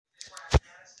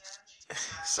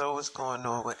So what's going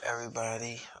on with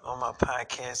everybody on my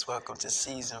podcast? Welcome to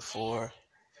season 4,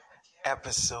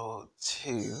 episode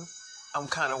 2. I'm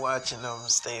kind of watching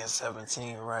Staying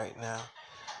 17 right now,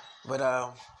 but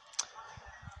I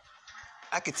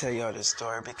could tell y'all this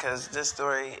story because this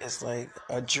story is like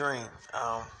a dream.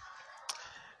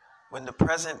 When the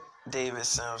present David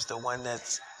Sims, the one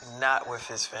that's not with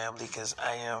his family, because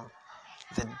I am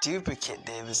the duplicate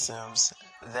David Sims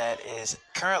that is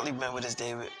currently been with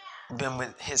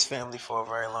his family for a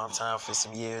very long time, for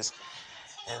some years.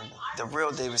 And the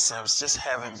real David Sims just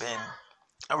haven't been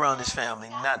around his family.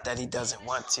 Not that he doesn't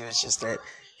want to, it's just that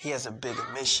he has a bigger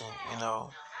mission.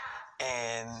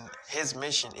 And his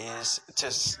mission is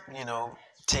to,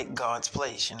 take God's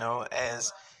place,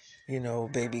 as,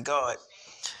 baby God.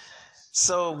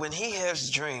 So when he has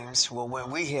dreams, well,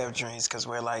 when we have dreams, because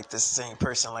we're like the same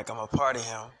person, like I'm a part of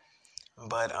him.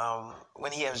 But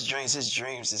when he has dreams, his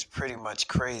dreams is pretty much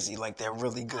crazy. Like they're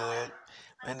really good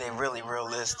and they're really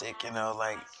realistic. When a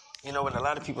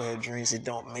lot of people have dreams, it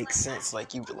don't make sense.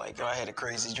 Like you be like, oh, I had a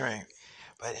crazy dream.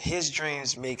 But his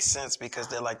dreams make sense because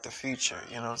they're like the future,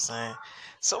 you know what I'm saying?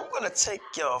 So I'm gonna take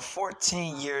y'all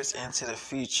 14 years into the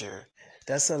future.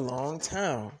 That's a long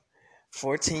time.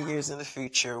 14 years in the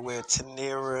future where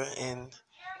Tanira and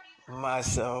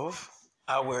myself,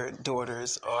 our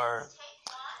daughters, are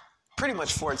pretty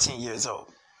much 14 years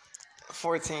old.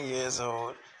 14 years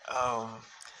old, um,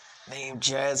 named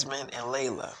Jasmine and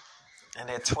Layla, and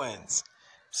they're twins.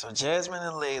 So Jasmine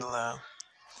and Layla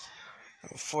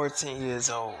are 14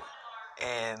 years old,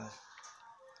 and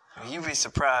you'd be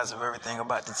surprised of everything I'm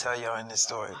about to tell y'all in this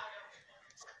story.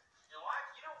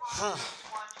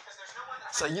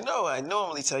 So I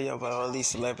normally tell you about all these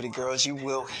celebrity girls. You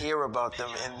will hear about them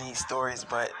in these stories,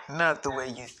 but not the way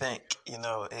you think.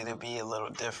 It'll be a little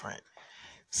different.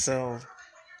 So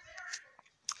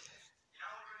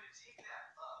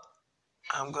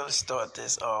I'm gonna start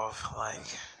this off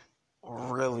like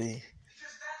really,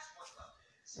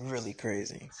 really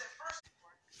crazy.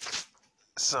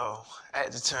 So I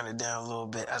had to turn it down a little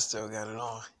bit. I still got it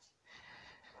on.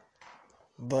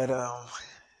 But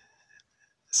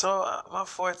my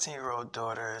 14-year-old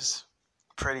daughter is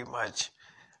pretty much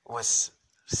was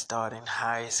starting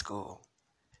high school,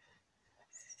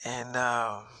 and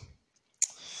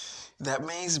that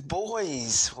means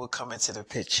boys will come into the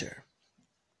picture.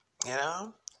 You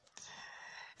know,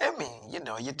 I mean,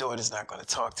 your daughter's not going to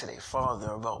talk to their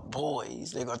father about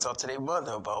boys. They're going to talk to their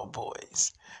mother about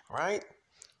boys, right?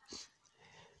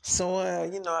 So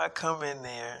I come in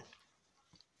there.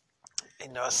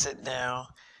 I sit down.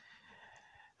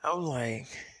 I'm like,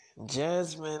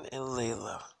 Jasmine and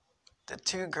Layla, the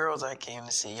two girls I came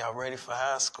to see, y'all ready for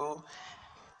high school?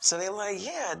 So they like,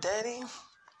 yeah, Daddy.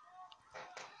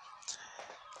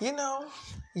 You know,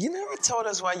 you never told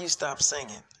us why you stopped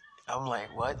singing. I'm like,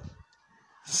 what?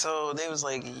 So they was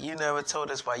like, you never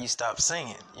told us why you stopped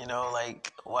singing.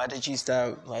 Like, why did you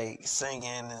stop, like,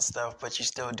 singing and stuff, but you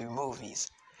still do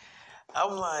movies?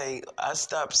 I'm like, I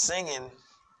stopped singing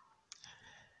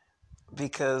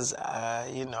because,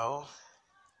 I'll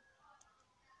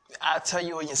tell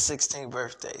you on your 16th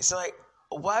birthday. So, like,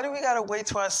 why do we gotta wait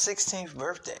till our 16th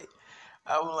birthday?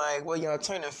 I'm like, well, y'all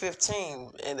turning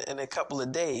 15 in a couple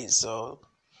of days, so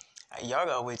y'all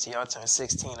gotta wait till y'all turn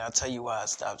 16. I'll tell you why I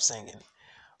stopped singing.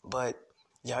 But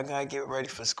y'all gotta get ready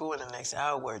for school in the next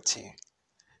hour or two.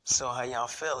 So how y'all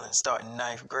feeling starting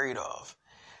ninth grade off?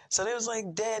 So they was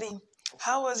like, Daddy,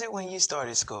 how was it when you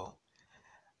started school?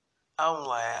 I'm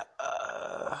like,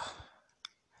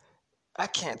 I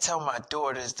can't tell my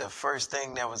daughters the first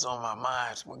thing that was on my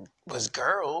mind was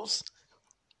girls.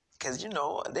 Because,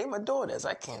 they my daughters.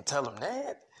 I can't tell them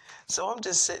that. So I'm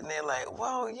just sitting there like,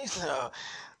 well,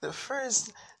 the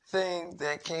first thing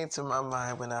that came to my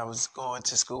mind when I was going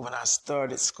to school, when I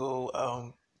started school,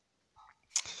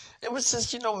 it was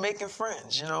just, making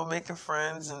friends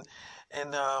and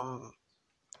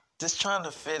just trying to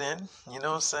fit in, you know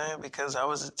what I'm saying? Because I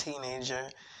was a teenager.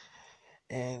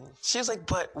 And she was like,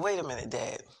 but wait a minute,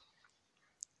 Dad.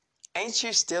 Ain't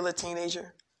you still a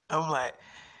teenager? I'm like,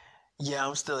 yeah,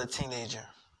 I'm still a teenager.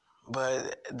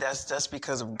 But that's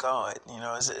because of God,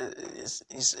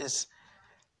 it's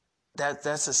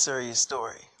that's a serious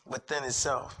story within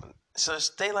itself. So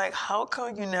they like, how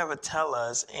come you never tell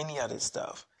us any of this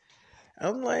stuff?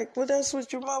 I'm like, well, that's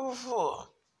what your mama for.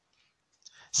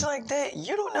 She's like, Dad,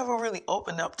 you don't ever really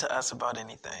open up to us about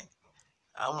anything.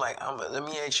 I'm like, let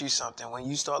me ask you something. When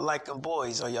you start liking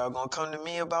boys, are y'all gonna come to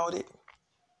me about it,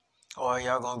 or are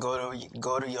y'all gonna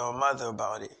go to your mother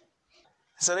about it?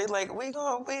 So they like, we'll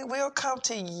come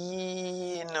to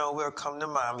we'll come to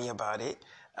mommy about it.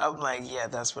 I'm like, yeah,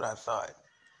 that's what I thought.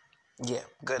 Yeah,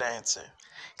 good answer.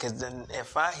 Because then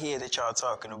if I hear that y'all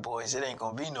talking to boys, it ain't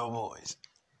going to be no boys.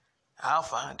 I'll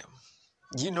find them.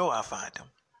 You know I'll find them.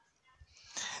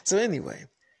 So anyway,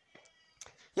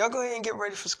 y'all go ahead and get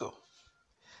ready for school.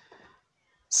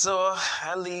 So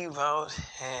I leave out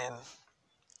and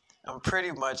I'm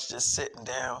pretty much just sitting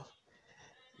down.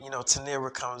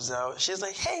 Tanira comes out. She's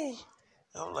like, hey.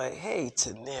 I'm like, hey,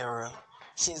 Tanira.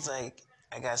 She's like,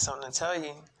 I got something to tell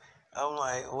you. I'm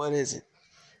like, what is it?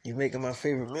 You making my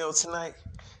favorite meal tonight?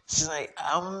 She's like,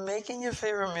 I'm making your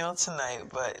favorite meal tonight,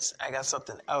 but I got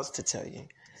something else to tell you.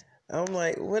 I'm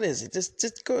like, what is it?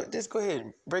 Just go ahead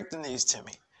and break the news to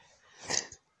me.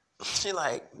 She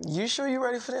like, you sure you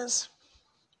ready for this?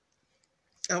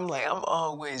 I'm like, I'm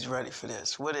always ready for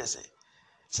this. What is it?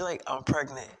 She's like, I'm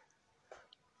pregnant.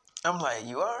 I'm like,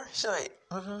 you are? She's like,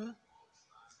 mm-hmm.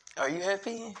 Are you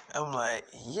happy? I'm like,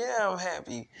 yeah, I'm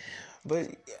happy. But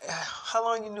how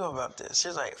long you knew about this?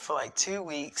 She's like, for like 2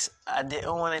 weeks. I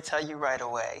didn't want to tell you right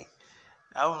away.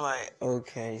 I'm like,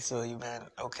 okay, so you've been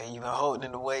holding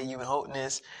it away. You've been holding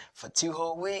this for 2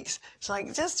 whole weeks. She's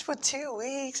like, just for 2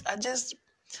 weeks. I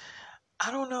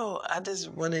don't know. I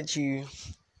just wanted you,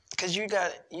 because you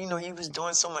was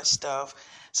doing so much stuff.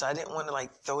 So I didn't want to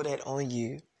like throw that on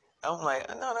you. I'm like,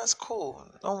 no, that's cool.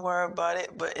 Don't worry about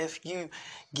it. But if you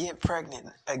get pregnant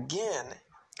again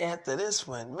after this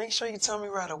one, make sure you tell me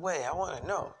right away. I want to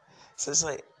know. So it's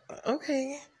like,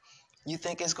 okay. You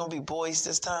think it's going to be boys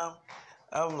this time?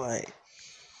 I'm like,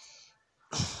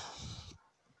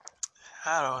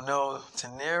 I don't know,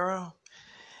 Tanira.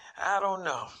 I don't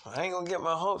know. I ain't going to get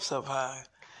my hopes up high.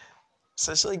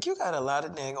 So she's like, you got a lot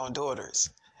of dang on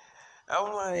daughters.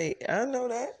 I'm like, I know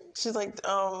that. She's like,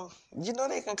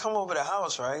 they can come over the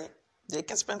house, right? They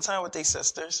can spend time with their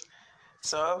sisters.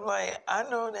 So I'm like, I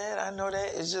know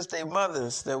that. It's just their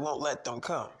mothers that won't let them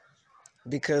come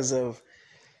because of,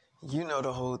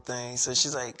 the whole thing. So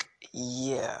she's like,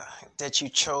 yeah, that you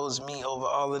chose me over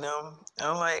all of them. And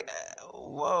I'm like,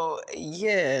 well,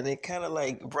 yeah. And it kind of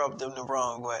like rubbed them the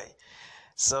wrong way.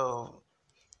 So,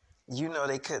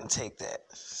 they couldn't take that.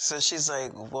 So she's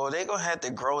like, well, they're going to have to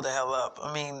grow the hell up.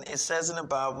 I mean, it says in the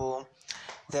Bible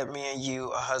that me and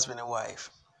you are husband and wife.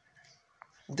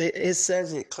 It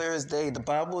says it clear as day. The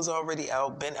Bible is already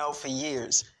out, been out for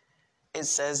years. It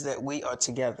says that we are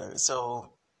together.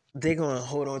 So they're going to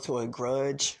hold on to a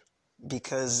grudge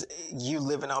because you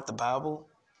living out the Bible.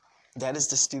 That is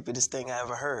the stupidest thing I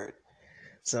ever heard.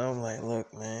 So I'm like,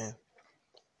 look, man,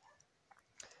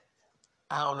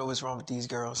 I don't know what's wrong with these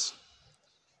girls.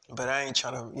 But I ain't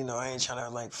trying to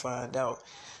like find out.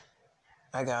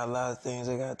 I got a lot of things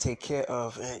I got to take care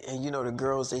of. And the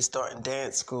girls, they start in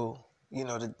dance school. They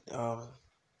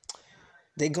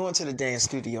go into the dance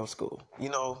studio school.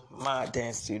 My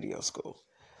dance studio school.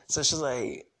 So she's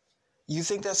like, you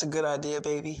think that's a good idea,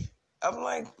 baby? I'm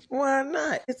like, why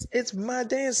not? It's my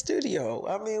dance studio.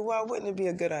 I mean, why wouldn't it be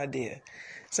a good idea?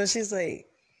 So she's like,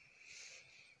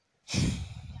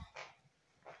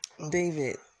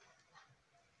 David,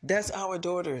 that's our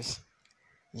daughters.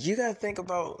 You got to think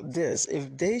about this.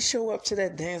 If they show up to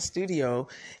that dance studio,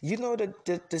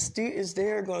 the students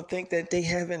there are going to think that they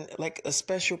having like a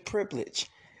special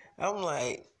privilege. I'm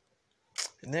like,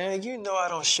 now I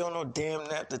don't show no damn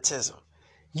nepotism.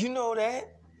 You know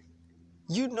that.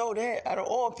 You know that. Out of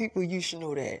all people, you should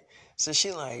know that. So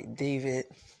she like, David,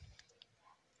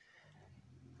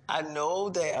 I know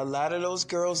that a lot of those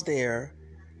girls there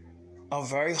are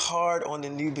very hard on the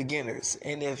new beginners.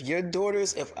 And if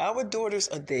our daughters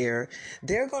are there,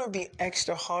 they're going to be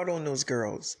extra hard on those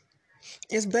girls.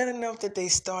 It's bad enough that they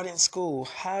start in school,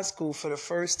 high school, for the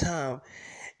first time.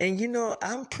 And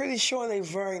I'm pretty sure they're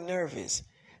very nervous.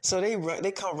 So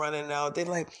they come running out. They're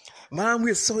like, Mom,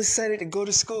 we're so excited to go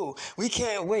to school. We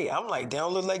can't wait. I'm like, they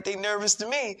don't look like they nervous to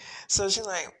me. So she's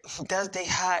like, they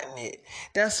hiding it.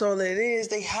 That's all it is.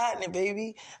 They hiding it,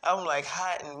 baby. I'm like,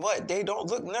 hiding what? They don't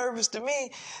look nervous to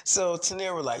me. So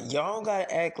Tanira like, y'all don't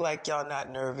gotta act like y'all not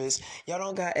nervous. Y'all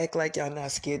don't gotta act like y'all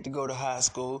not scared to go to high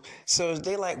school. So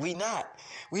they like, we not.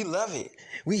 We love it.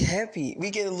 We happy.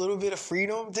 We get a little bit of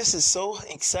freedom. This is so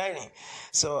exciting.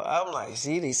 So I'm like,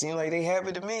 see, they seem like they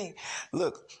happy to me.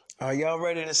 Look, are y'all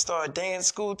ready to start dance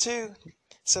school too?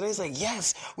 So they's like,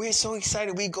 yes, we're so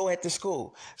excited. We go at the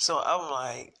school. So I'm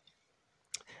like,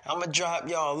 I'm going to drop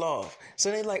y'all off.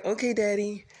 So they like, okay,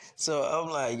 daddy. So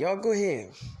I'm like, y'all go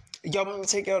ahead. Y'all want me to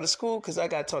take y'all to school? Because I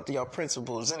got to talk to y'all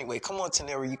principals. Anyway, come on,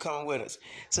 Tanira, you coming with us.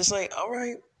 So it's like, all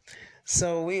right.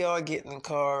 So we all get in the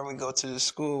car and we go to the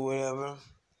school, whatever.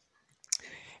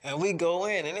 And we go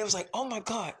in and it was like, oh my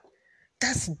God,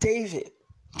 that's David.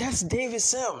 That's David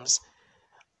Sims.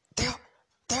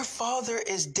 Their father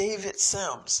is David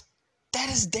Sims. that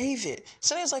is David.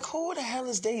 So they was like, who the hell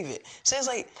is David? So it's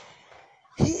like,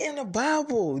 he in the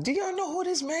Bible. Do y'all know who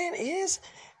this man is?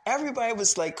 Everybody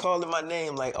was like calling my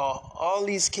name. Like all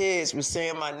these kids were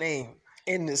saying my name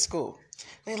in this school.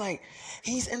 They like,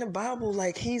 he's in the Bible.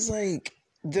 Like he's like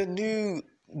the new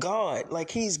God.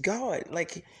 Like he's God.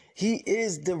 Like he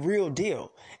is the real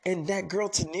deal. And that girl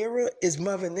Tanira is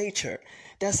Mother Nature.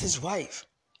 That's his wife.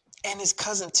 And his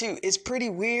cousin too. It's pretty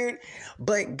weird,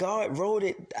 but God wrote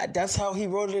it. That's how he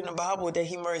wrote it in the Bible, that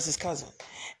he marries his cousin.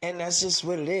 And that's just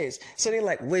what it is. So they're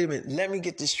like, wait a minute, let me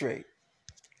get this straight.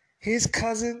 His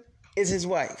cousin is his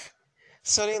wife.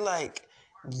 So they're like,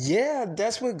 yeah,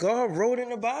 that's what God wrote in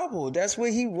the Bible. That's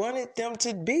what he wanted them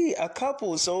to be, a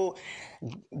couple. So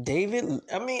David,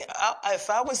 I mean, if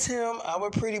I was him, I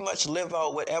would pretty much live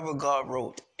out whatever God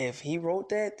wrote. If he wrote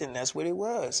that, then that's what it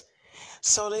was.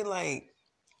 So they like,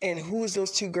 and who is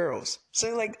those two girls? So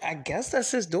they're like, I guess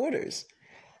that's his daughters.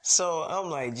 So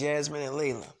I'm like, Jasmine and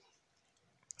Layla,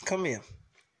 come here.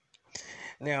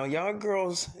 Now, y'all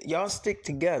girls, y'all stick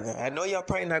together. I know y'all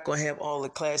probably not going to have all the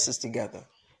classes together.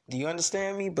 Do you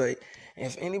understand me? But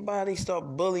if anybody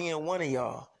start bullying one of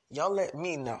y'all let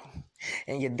me know.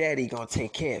 And your daddy going to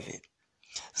take care of it.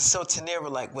 So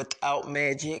Tanira like, without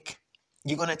magic?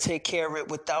 You're going to take care of it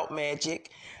without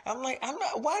magic? I'm like, I'm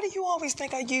not. Why do you always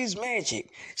think I use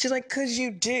magic? She's like, because you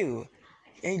do.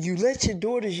 And you let your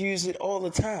daughters use it all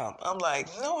the time. I'm like,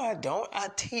 no, I don't. I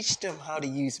teach them how to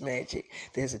use magic.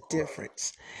 There's a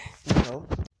difference, you know.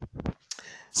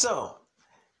 So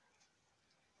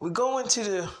we go into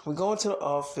the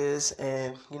office,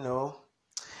 and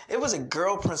it was a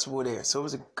girl principal there. So it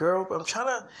was a girl. I'm trying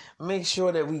to make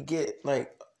sure that we get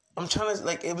like. I'm trying to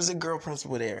like. It was a girl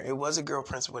principal there. It was a girl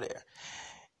principal there.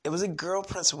 It was a girl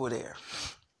principal there.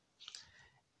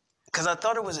 Because I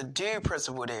thought it was a dude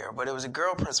principal there, but it was a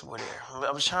girl principal there.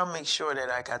 I was trying to make sure that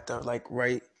I got the like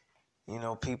right,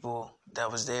 people that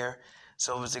was there.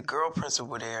 So it was a girl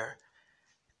principal there,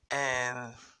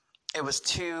 and it was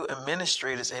two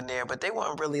administrators in there, but they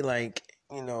weren't really like,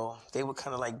 they were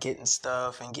kind of like getting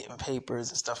stuff and getting papers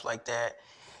and stuff like that.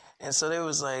 And so they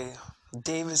was like,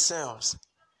 David Sims,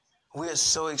 we are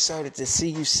so excited to see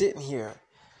you sitting here.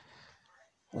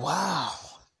 Wow.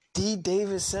 D.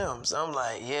 David Sims. I'm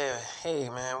like, yeah, hey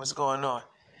man, what's going on?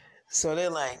 So they're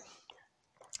like,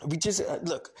 we just,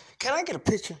 look, can I get a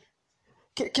picture?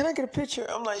 Can I get a picture?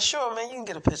 I'm like, sure, man, you can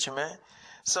get a picture, man.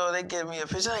 So they give me a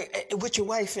picture, like, hey, with your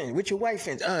wife in.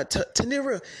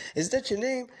 Tanira, is that your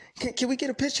name? Can we get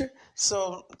a picture?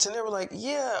 So Tanira like,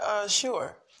 yeah,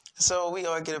 sure. So we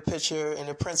all get a picture, and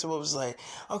the principal was like,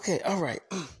 okay, all right.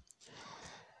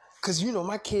 Because,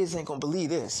 my kids ain't going to believe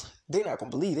this. They're not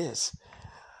going to believe this.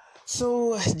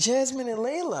 So, Jasmine and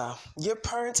Layla, your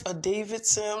parents are David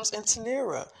Sims and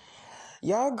Tanira.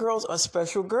 Y'all girls are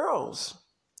special girls.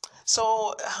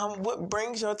 So, what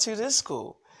brings y'all to this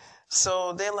school?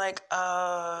 So, they're like,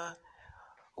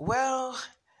 well,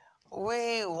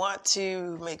 we want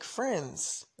to make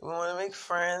friends. We want to make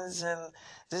friends, and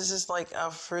this is like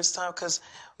our first time because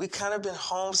we kind of been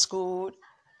homeschooled,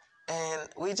 and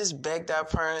we just begged our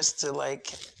parents to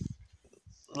like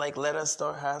let us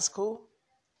start high school.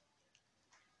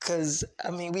 Because,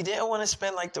 we didn't want to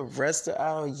spend like the rest of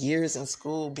our years in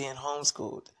school being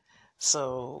homeschooled.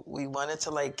 So we wanted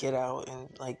to like get out and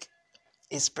like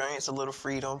experience a little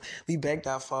freedom. We begged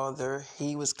our father.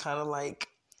 He was kind of like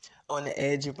on the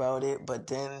edge about it, but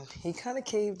then he kind of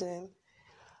caved in.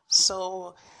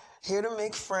 So here to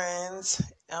make friends.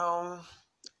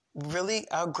 Really,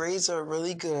 our grades are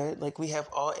really good. Like we have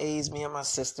all A's, me and my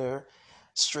sister,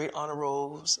 straight honor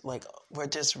rolls. Like we're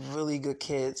just really good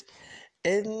kids.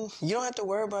 And you don't have to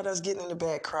worry about us getting into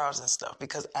bad crowds and stuff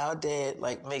because our dad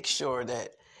like makes sure that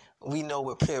we know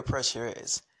what peer pressure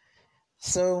is.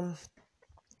 So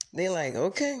they like,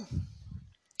 okay.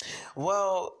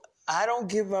 Well, I don't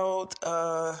give out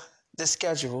the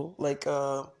schedule. Like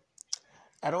I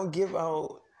don't give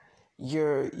out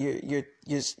your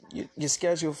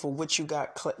schedule for what you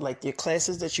got, like your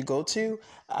classes that you go to.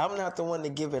 I'm not the one to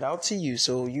give it out to you,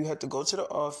 so you have to go to the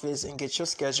office and get your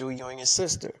schedule, you and your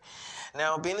sister.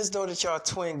 Now, being as though that y'all are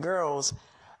twin girls,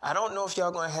 I don't know if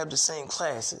y'all gonna have the same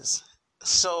classes.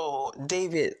 So,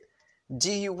 David,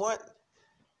 do you want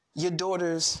your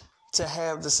daughters to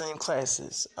have the same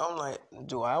classes? I'm like,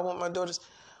 do I want my daughters?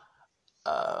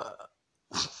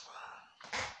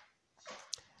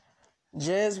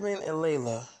 Jasmine and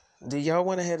Layla, do y'all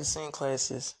want to have the same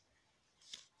classes?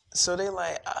 So they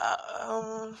like,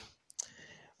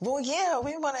 well, yeah,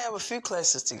 we want to have a few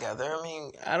classes together.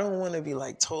 I don't want to be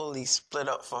like totally split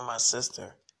up from my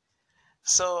sister.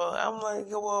 So I'm like,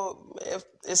 well, if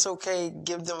it's okay,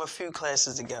 give them a few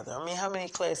classes together. I mean, how many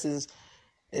classes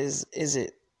is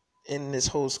it in this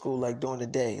whole school, like during the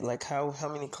day? Like how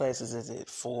many classes is it?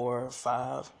 4,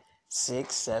 5,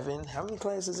 6, 7? How many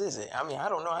classes is it? I mean, I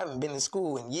don't know. I haven't been to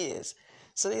school in years.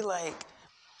 So they like,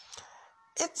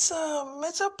 it's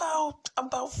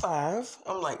about 5.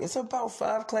 I'm like, it's about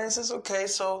 5 classes. Okay,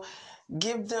 so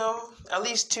give them at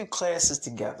least 2 classes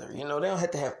together. You know, they don't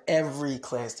have to have every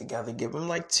class together. Give them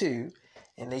like 2,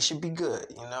 and they should be good.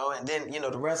 You know, and then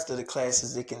the rest of the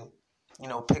classes they can,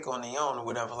 pick on their own or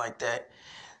whatever like that.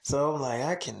 So I'm like,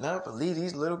 I cannot believe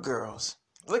these little girls.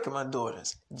 Look at my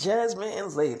daughters, Jasmine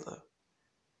and Layla.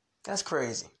 That's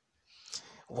crazy.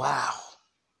 Wow.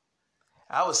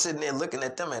 I was sitting there looking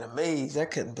at them at amaze. I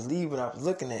couldn't believe what I was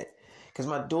looking at. Because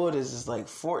my daughters is like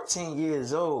 14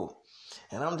 years old.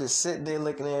 And I'm just sitting there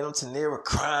looking at them. Tanera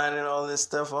crying and all this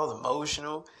stuff, all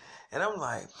emotional. And I'm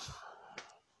like,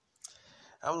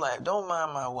 don't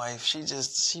mind my wife.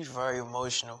 She's very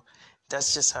emotional.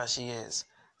 That's just how she is.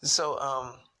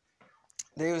 So,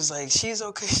 they was like, she's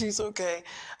okay, she's okay.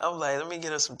 I'm like, let me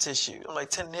get her some tissue. I'm like,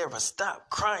 Tanera, stop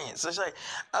crying. So she's like,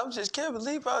 I just can't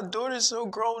believe our daughter's so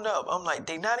grown up. I'm like,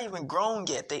 they not even grown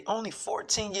yet. They only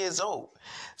 14 years old.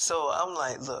 So I'm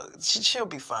like, look, she'll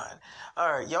be fine.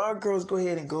 All right, y'all girls go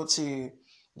ahead and go to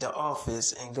the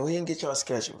office and go ahead and get y'all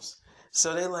schedules.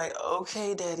 So they're like,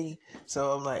 okay, daddy.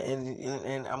 So I'm like,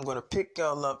 and I'm going to pick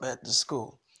y'all up at the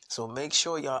school. So make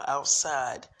sure y'all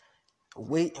outside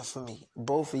waiting for me,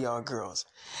 both of y'all girls.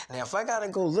 Now, if I gotta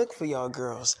go look for y'all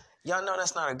girls, y'all know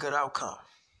that's not a good outcome.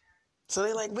 So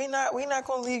they like, we not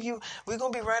gonna leave you. We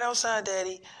gonna be right outside,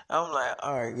 daddy. I'm like,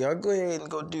 all right, y'all go ahead and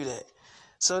go do that.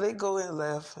 So they go and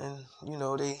left, and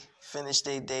they finished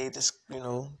their day.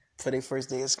 For their first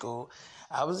day of school.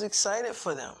 I was excited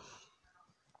for them,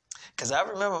 cause I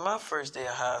remember my first day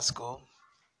of high school.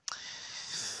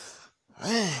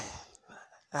 Man,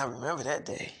 I remember that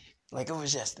day like it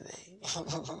was yesterday.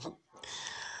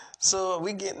 So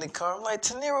we get in the car. I'm like,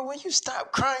 Tanera, will you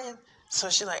stop crying? So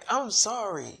she's like, I'm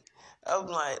sorry. I'm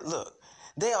like, look,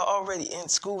 they are already in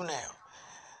school now.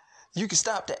 You can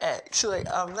stop the act. She's like,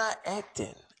 I'm not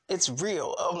acting. It's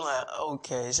real. I'm like,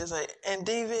 okay. She's like, and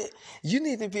David, you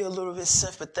need to be a little bit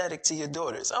sympathetic to your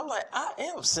daughters. I'm like, I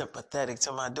am sympathetic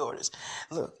to my daughters.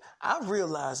 Look, I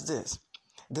realized this.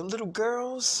 Them little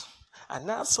girls are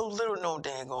not so little no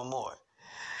dang on more.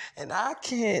 And I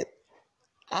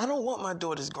don't want my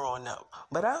daughters growing up,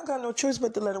 but I don't got no choice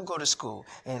but to let them go to school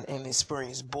and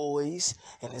experience boys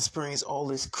and experience all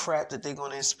this crap that they're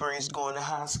going to experience going to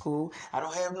high school. I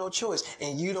don't have no choice,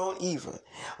 and you don't either.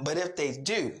 But if they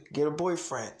do get a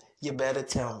boyfriend, you better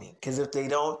tell me. Because if they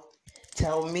don't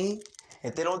tell me,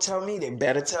 they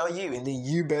better tell you, and then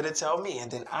you better tell me, and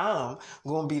then I'm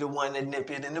going to be the one that nip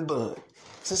it in the bud.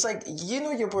 So it's like,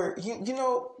 your boy,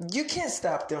 you can't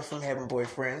stop them from having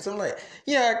boyfriends. I'm like,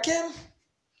 yeah, I can.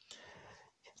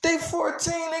 They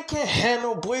 14, they can't have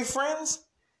no boyfriends.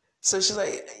 So she's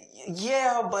like,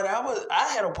 yeah, but I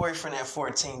had a boyfriend at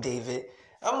 14, David.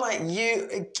 I'm like,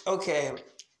 okay,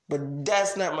 but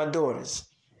that's not my daughters.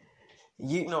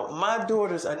 My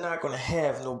daughters are not going to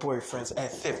have no boyfriends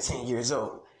at 15 years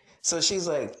old. So she's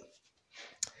like,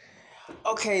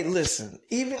 okay, listen,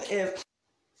 even if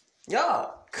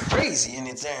y'all crazy in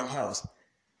the damn house.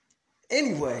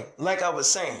 Anyway, like I was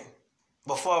saying,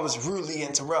 before I was rudely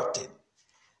interrupted,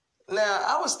 now,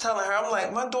 I was telling her, I'm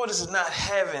like, my daughters is not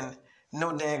having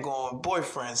no dang on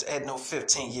boyfriends at no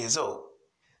 15 years old.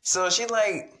 So she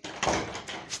like,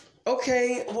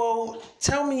 okay, well,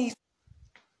 tell me.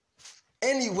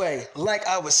 Anyway, like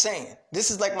I was saying,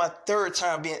 this is like my 3rd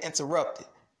time being interrupted.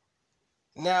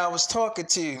 Now, I was talking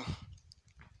to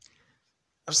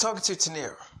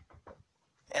Tanera,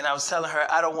 and I was telling her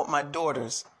I don't want my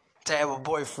daughters to have a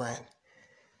boyfriend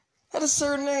at a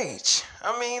certain age.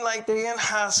 I mean, like they're in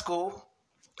high school,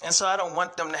 and so I don't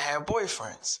want them to have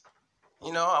boyfriends.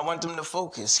 I want them to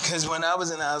focus. Because when I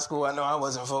was in high school, I know I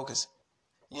wasn't focused.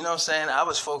 You know what I'm saying? I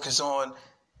was focused on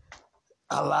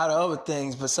a lot of other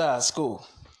things besides school.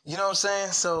 You know what I'm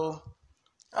saying? So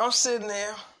I'm sitting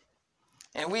there,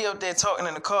 and we up there talking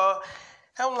in the car.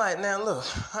 I'm like, now look,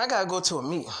 I got to go to a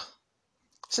meeting.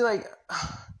 She's like,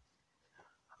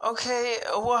 okay,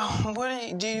 well,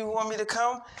 do you want me to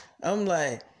come? I'm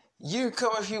like, you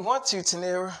come if you want to,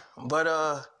 Tanera. But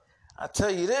I tell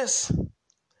you this,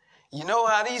 you know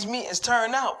how these meetings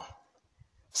turn out.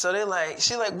 So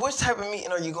she's like, what type of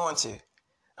meeting are you going to?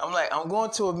 I'm like, I'm going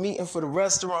to a meeting for the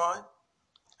restaurant.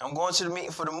 I'm going to the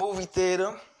meeting for the movie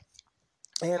theater.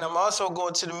 And I'm also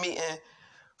going to the meeting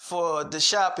for the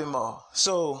shopping mall.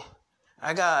 So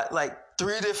I got like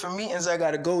 3 different meetings I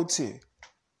got to go to.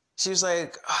 She was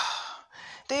like,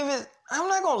 David, I'm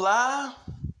not gonna lie.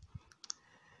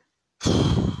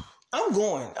 I'm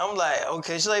going. I'm like,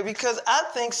 okay. She's like, because I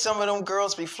think some of them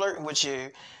girls be flirting with you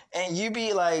and you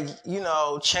be like,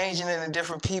 changing into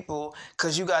different people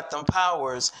because you got them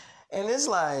powers. And it's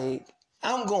like,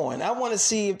 I'm going. I want to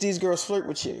see if these girls flirt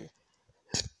with you.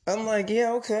 I'm like,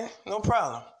 yeah, okay, no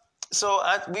problem. So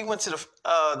we went to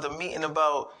the meeting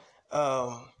about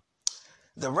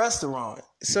the restaurant.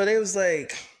 So they was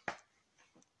like,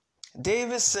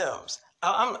 David Sims.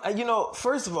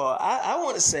 First of all, I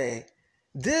want to say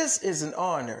this is an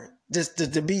honor just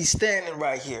to be standing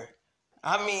right here.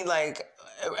 I mean, like,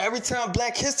 every time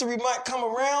Black History Month come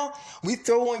around, we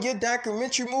throw on your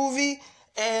documentary movie,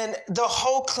 and the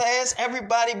whole class,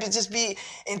 everybody just be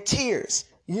in tears,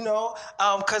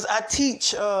 because I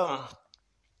teach.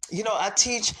 I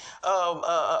teach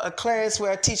a class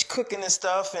where I teach cooking and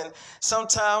stuff, and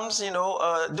sometimes,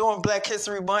 during Black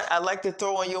History Month, I like to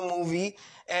throw on your movie,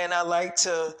 and I like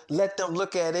to let them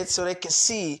look at it so they can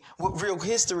see what real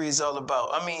history is all about.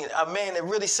 I mean, a man that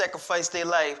really sacrificed their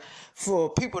life for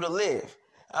people to live.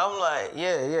 I'm like,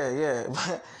 yeah.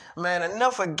 Man,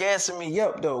 enough of gassing me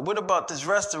up, though. What about this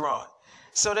restaurant?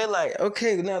 So they're like,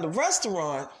 okay, now the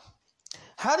restaurant,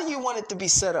 how do you want it to be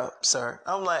set up, sir?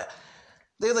 I'm like,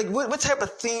 they're like, what type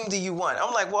of theme do you want?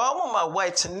 I'm like, well, I want my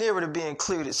wife, Tanira, to be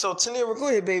included. So, Tanira, go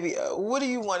ahead, baby. What do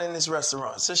you want in this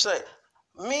restaurant? So she's like,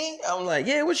 me? I'm like,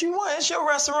 yeah, what you want? It's your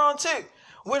restaurant, too.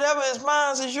 Whatever is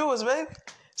mine is yours, baby.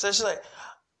 So she's like,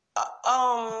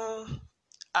 I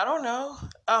don't know.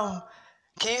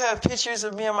 Can you have pictures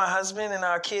of me and my husband and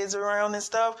our kids around and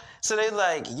stuff? So they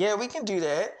like, yeah, we can do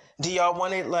that. Do y'all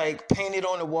want it like painted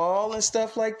on the wall and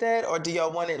stuff like that? Or do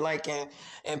y'all want it like in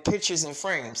pictures and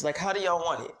frames? Like, how do y'all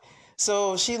want it?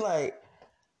 So she like,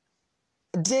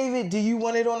 David, do you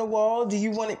want it on the wall? Do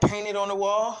you want it painted on the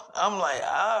wall? I'm like,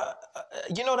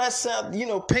 that sound,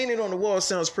 painted on the wall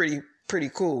sounds pretty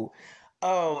cool.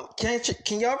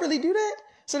 Can y'all really do that?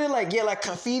 So they're like, yeah, like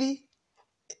confetti.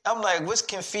 I'm like, what's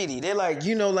confetti? They're like,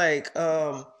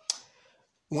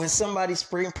 when somebody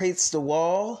spray paints the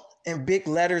wall in big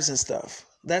letters and stuff.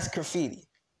 That's graffiti.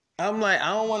 I'm like,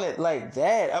 I don't want it like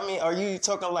that. I mean, are you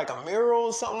talking like a mural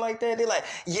or something like that? They're like,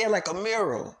 yeah, like a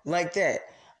mural, like that.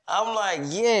 I'm like,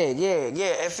 yeah.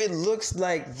 If it looks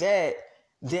like that,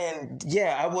 then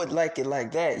yeah, I would like it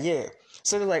like that, yeah.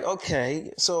 So they're like,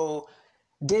 okay, so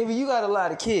David, you got a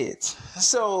lot of kids.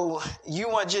 So you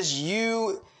want just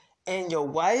you and your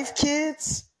wife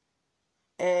kids?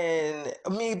 And I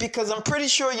mean, because I'm pretty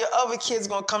sure your other kids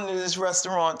gonna come to this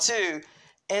restaurant too,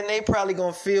 and they probably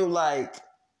gonna feel like,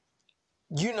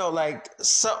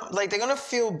 like they're gonna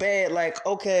feel bad, like,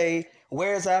 okay,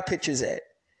 where's our pictures at?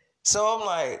 So I'm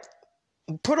like,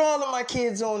 put all of my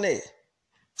kids on there.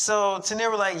 So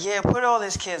Tanira like, yeah, put all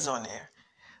his kids on there.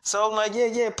 So I'm like,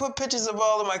 yeah, put pictures of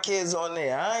all of my kids on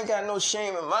there. I ain't got no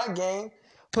shame in my game.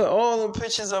 Put all the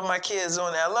pictures of my kids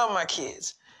on there. I love my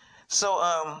kids.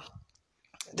 So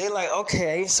they like,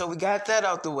 okay, so we got that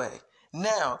out the way.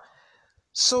 Now,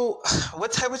 so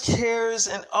what type of chairs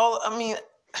and all, I mean,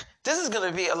 this is going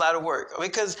to be a lot of work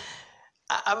because,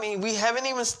 I mean, we haven't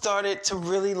even started to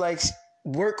really like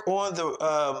work on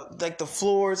the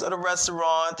floors of the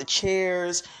restaurant, the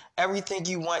chairs, everything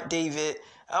you want, David.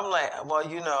 I'm like,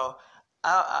 well,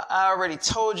 I already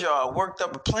told y'all, I worked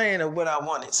up a plan of what I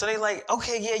wanted. So they like,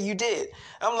 okay, yeah, you did.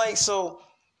 I'm like, so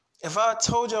if I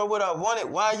told y'all what I wanted,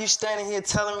 why are you standing here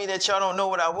telling me that y'all don't know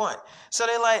what I want? So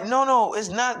they're like, no, it's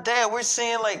not that. We're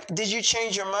saying, like, did you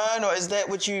change your mind or is that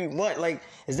what you want? Like,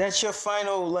 is that your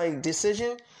final, like,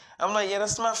 decision? I'm like, yeah,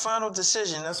 that's my final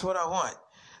decision. That's what I want.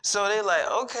 So they're like,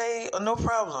 okay, no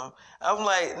problem. I'm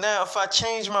like, now, if I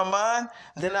change my mind,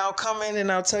 then I'll come in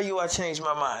and I'll tell you I changed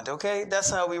my mind, okay? That's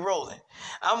how we rolling.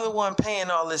 I'm the one paying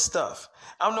all this stuff.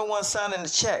 I'm the one signing the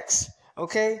checks,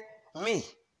 okay? Me,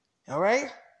 all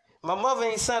right? My mother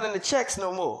ain't signing the checks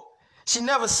no more. She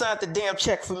never signed the damn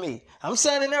check for me. I'm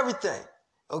signing everything.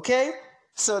 Okay?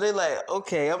 So they're like,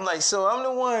 okay. I'm like, so I'm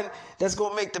the one that's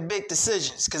going to make the big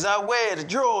decisions because I wear the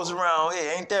drawers around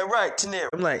here. Ain't that right, Tanira?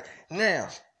 I'm like, now,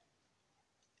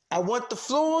 I want the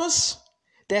floors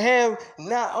that have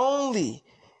not only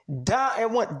I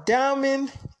want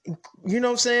diamond, you know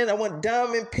what I'm saying? I want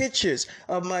diamond pictures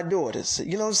of my daughters.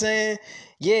 You know what I'm saying?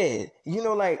 Yeah,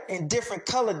 like in different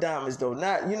color diamonds though.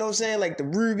 Not, you know what I'm saying? Like the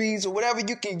rubies or whatever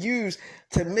you can use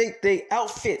to make the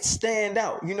outfit stand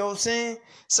out. You know what I'm saying?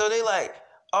 So they like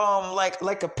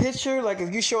a picture, like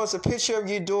if you show us a picture of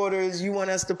your daughters, you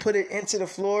want us to put it into the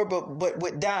floor, but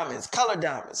with diamonds, color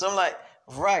diamonds. I'm like,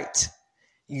 right.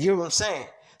 You get what I'm saying?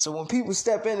 So when people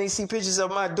step in, they see pictures of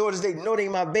my daughters, they know they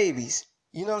my babies.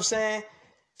 You know what I'm saying?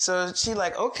 So she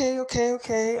like, okay.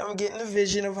 I'm getting the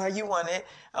vision of how you want it.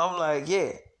 I'm like,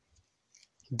 yeah.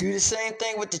 Do the same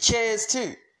thing with the chairs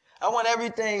too. I want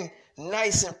everything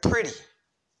nice and pretty.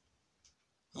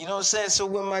 You know what I'm saying? So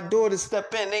when my daughters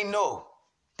step in, they know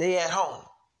they at home.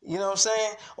 You know what I'm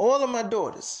saying? All of my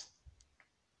daughters.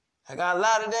 I got a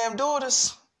lot of damn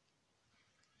daughters.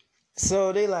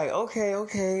 So they like, okay.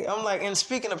 I'm like, and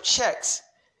speaking of checks,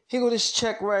 here go this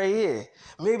check right here.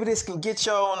 Maybe this can get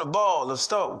y'all on the ball or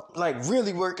start like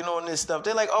really working on this stuff.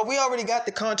 They're like, oh, we already got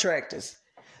the contractors.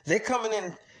 They're coming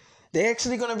in. They're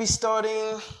actually going to be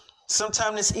starting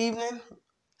sometime this evening.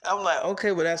 I'm like,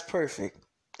 okay, well, that's perfect.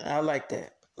 I like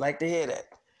that. Like to hear that.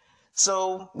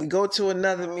 So we go to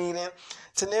another meeting.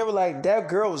 Tanira like, that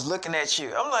girl was looking at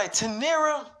you. I'm like,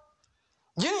 Tanira,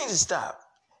 you need to stop.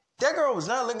 That girl was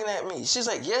not looking at me. She's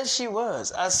like, yes, she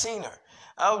was. I seen her.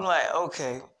 I'm like,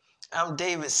 okay, I'm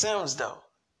David Sims, though.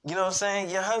 You know what I'm saying?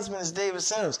 Your husband is David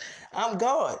Sims. I'm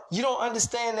God. You don't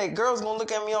understand that girls gonna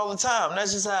look at me all the time.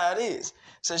 That's just how it is.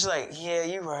 So she's like, yeah,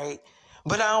 you're right.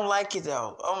 But I don't like it,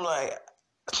 though. I'm like,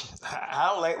 I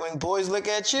don't like when boys look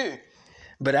at you.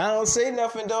 But I don't say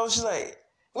nothing, though. She's like,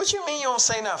 what you mean you don't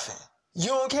say nothing? You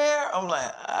don't care? I'm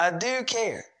like, I do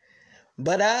care.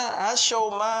 But I show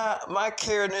my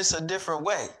careness a different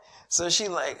way. So she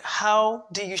like, how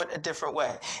do you show it a different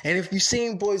way? And if you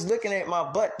seen boys looking at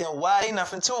my butt, then why ain't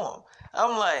nothing to them?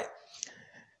 I'm like,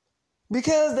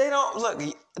 because they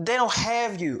don't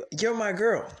have you. You're my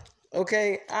girl.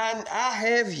 Okay? I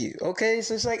have you. Okay?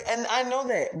 So it's like, and I know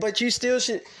that, but you still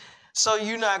should. So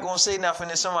you're not gonna say nothing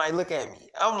if somebody look at me.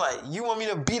 I'm like, you want me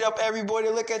to beat up everybody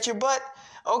that look at your butt?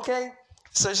 Okay.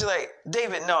 So she's like,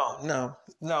 David, no,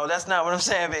 that's not what I'm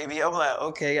saying, baby. I'm like,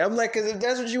 okay. I'm like, because if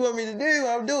that's what you want me to do,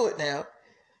 I'll do it now.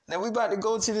 Now we about to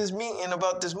go to this meeting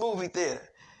about this movie theater.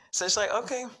 So she's like,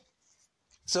 okay.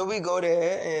 So we go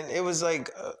there, and it was like,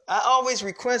 I always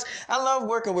request, I love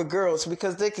working with girls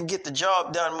because they can get the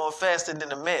job done more faster than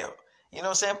the male. You know what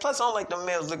I'm saying? Plus, I don't like the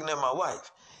males looking at my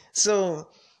wife. So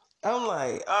I'm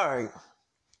like, all right,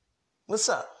 what's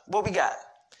up? What we got?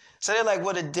 So they're like,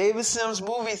 well, the David Sims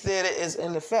movie theater is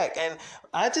in effect. And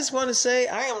I just want to say,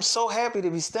 I am so happy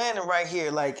to be standing right here,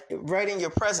 like right in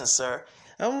your presence, sir.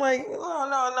 I'm like,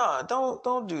 no,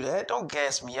 don't do that. Don't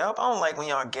gas me up. I don't like when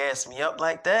y'all gas me up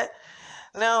like that.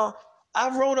 Now,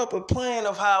 I wrote up a plan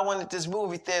of how I wanted this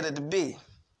movie theater to be.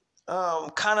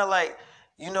 Kind of like,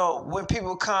 when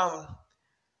people come,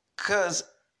 because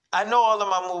I know all of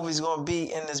my movies going to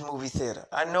be in this movie theater.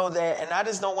 I know that, and I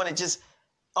just don't want to just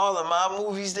all of my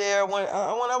movies there. I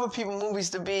want other people's movies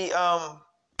to be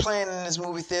playing in this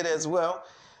movie theater as well.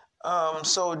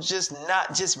 So just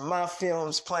not just my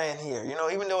films playing here.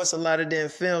 Even though it's a lot of damn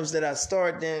films that I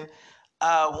starred in,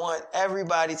 I want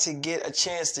everybody to get a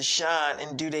chance to shine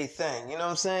and do their thing. You know what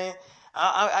I'm saying?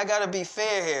 I got to be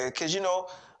fair here because,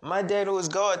 my dad who was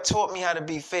God taught me how to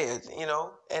be fair,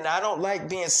 and I don't like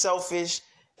being selfish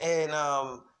and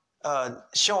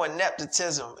showing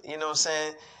nepotism, you know what I'm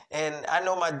saying? And I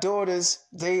know my daughters,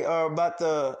 they are about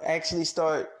to actually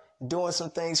start doing some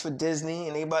things for Disney,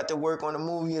 and they about to work on a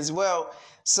movie as well.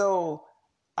 So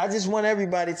I just want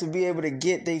everybody to be able to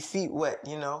get their feet wet,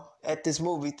 at this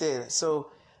movie theater.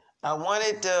 So I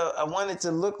wanted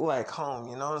to look like home,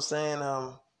 you know what I'm saying?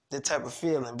 The type of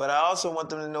feeling. But I also want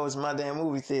them to know it's my damn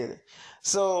movie theater.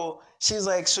 So she's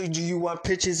like, so do you want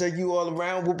pictures of you all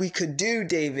around? What we could do,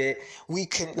 David, we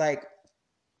can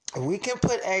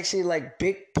put actually like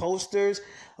big posters,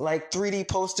 like 3D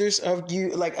posters of you,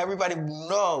 like everybody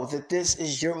know that this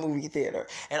is your movie theater.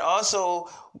 And also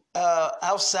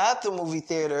outside the movie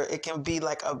theater, it can be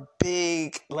like a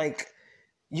big, like,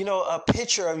 a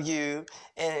picture of you,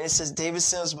 and it says David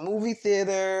Sims Movie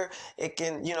Theater. It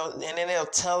can, and then they'll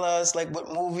tell us like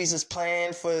what movies is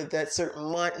planned for that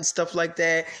certain month and stuff like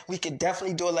that. We could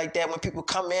definitely do it like that. When people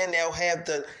come in, they'll have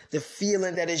the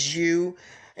feeling that is you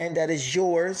and that is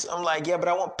yours. I'm like, yeah, but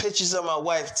I want pictures of my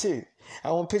wife too.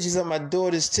 I want pictures of my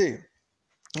daughters too.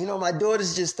 My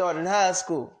daughters just started high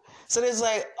school. So it's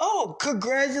like, oh,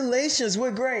 congratulations,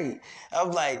 what grade?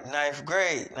 I'm like, ninth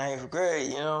grade.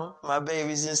 My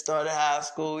babies just started high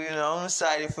school, I'm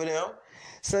excited for them.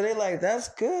 So they're like, that's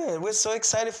good. We're so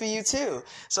excited for you too.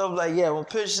 So I'm like, yeah, I want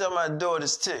pictures of my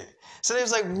daughters too. So they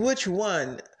was like, which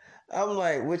one? I'm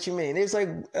like, what you mean? They was like,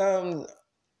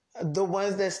 the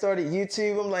ones that started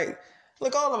YouTube. I'm like,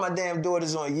 look, all of my damn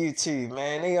daughters on YouTube,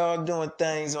 man. They all doing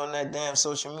things on that damn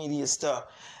social media stuff.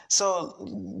 So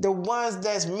the ones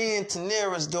that's me and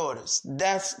Tanira's daughters,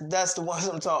 that's the ones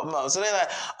I'm talking about. So they're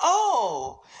like,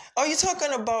 oh, are you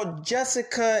talking about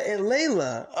Jessica and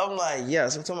Layla? I'm like,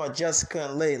 yes, I'm talking about Jessica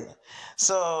and Layla.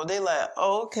 So they like,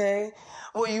 oh, okay.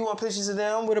 Well, you want pictures of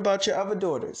them? What about your other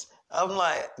daughters? I'm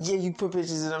like, yeah, you put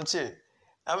pictures of them too.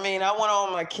 I mean, I want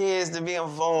all my kids to be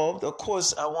involved. Of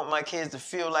course, I want my kids to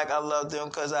feel like I love them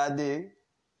because I do,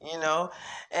 you know.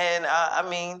 And I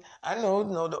mean, I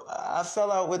know, I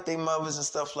fell out with their mothers and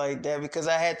stuff like that because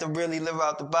I had to really live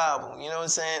out the Bible, you know what I'm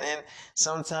saying? And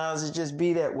sometimes it just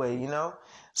be that way, you know.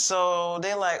 So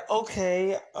they're like,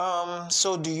 okay,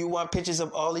 so do you want pictures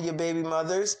of all of your baby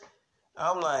mothers?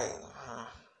 I'm like,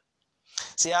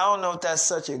 see, I don't know if that's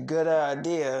such a good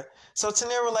idea. So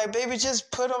Tanira like, baby, just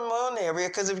put them on there,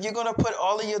 because if you're gonna put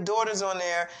all of your daughters on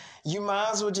there, you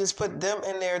might as well just put them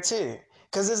in there too.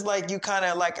 Cause it's like you kind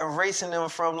of like erasing them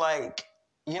from like,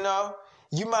 you know,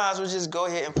 you might as well just go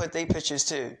ahead and put their pictures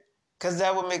too. Cause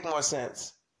that would make more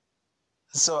sense.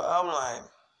 So I'm like,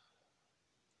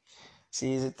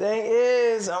 see, the thing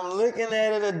is, I'm looking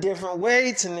at it a different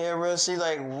way, Tanira. She's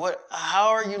like, what, how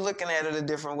are you looking at it a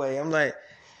different way? I'm like,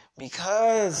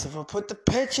 because if I put the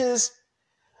pictures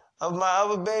of my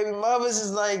other baby mothers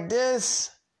is like this,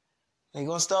 they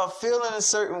gonna start feeling a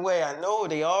certain way. I know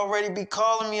they already be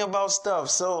calling me about stuff,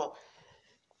 so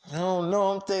I don't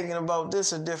know. I'm thinking about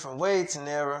this a different way,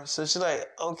 Tanera. So she's like,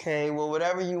 okay, well,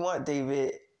 whatever you want,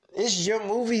 David. It's your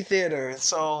movie theater,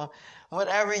 so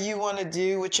whatever you want to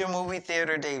do with your movie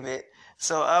theater, David.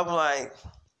 So I'm like,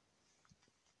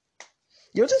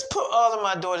 yo, just put all of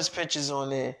my daughter's pictures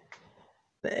on there.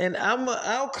 And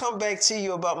I'll come back to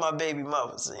you about my baby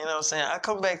mothers. You know what I'm saying? I'll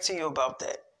come back to you about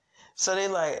that. So they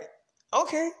like,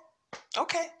 okay,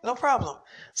 no problem.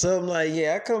 So I'm like,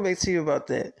 yeah, I'll come back to you about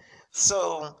that.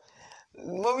 So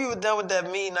when we were done with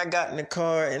that meeting, I got in the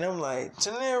car and I'm like,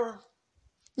 Tanera,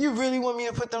 you really want me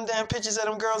to put them damn pictures of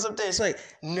them girls up there? She's like,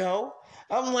 no.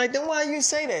 I'm like, then why you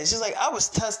say that? She's like, I was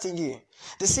testing you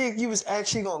to see if you was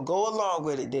actually going to go along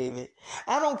with it, David.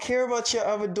 I don't care about your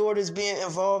other daughters being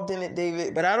involved in it,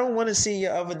 David, but I don't want to see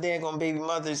your other daggone baby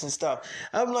mothers and stuff.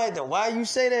 I'm like, then why you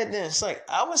say that then? It's like,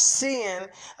 I was seeing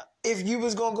if you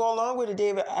was going to go along with it,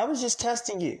 David. I was just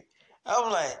testing you. I'm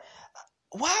like,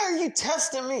 why are you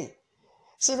testing me?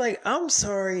 She's like, I'm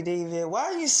sorry, David. Why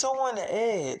are you so on the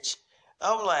edge?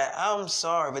 I'm like, I'm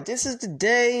sorry, but this is the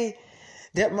day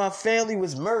that my family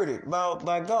was murdered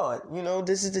by God. You know,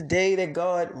 this is the day that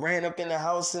God ran up in the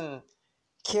house and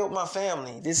killed my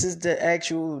family. This is the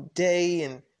actual day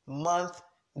and month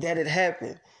that it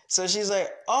happened. So she's like,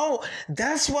 oh,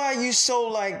 that's why you so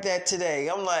like that today.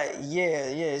 I'm like, yeah.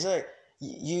 She's like,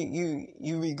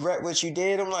 you regret what you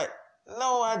did? I'm like,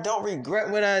 no, I don't regret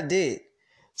what I did.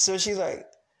 So she's like,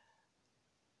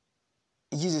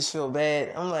 you just feel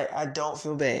bad. I'm like, I don't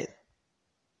feel bad.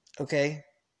 Okay?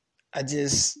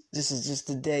 This is just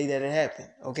the day that it happened.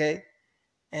 Okay?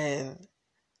 And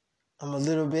I'm a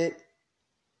little bit,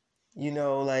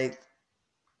 like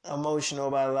emotional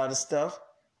about a lot of stuff.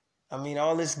 I mean,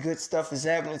 all this good stuff is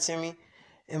happening to me,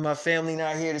 and my family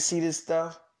not here to see this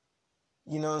stuff.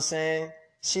 You know what I'm saying?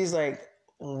 She's like,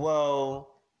 well,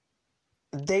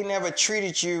 they never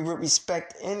treated you with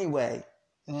respect anyway.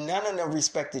 None of them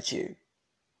respected you.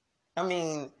 I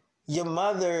mean, your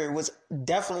mother was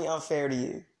definitely unfair to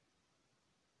you.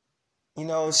 You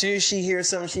know, as soon as she hears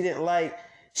something she didn't like,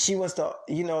 she wants to,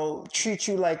 treat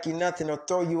you like you're nothing or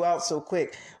throw you out so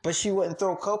quick. But she wouldn't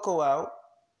throw Coco out.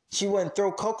 She wouldn't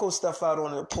throw Coco stuff out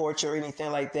on the porch or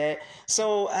anything like that.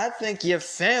 So I think your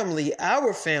family,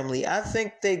 our family, I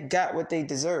think they got what they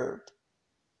deserved.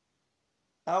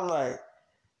 I'm like,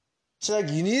 she's like,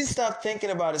 you need to stop thinking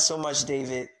about it so much,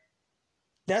 David.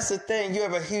 That's the thing. You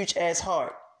have a huge ass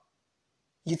heart.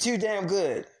 You're too damn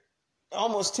good.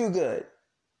 Almost too good.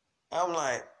 I'm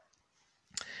like,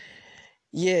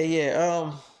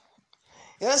 yeah,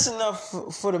 that's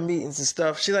enough for the meetings and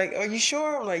stuff. She's like, are you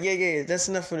sure? I'm like, yeah, that's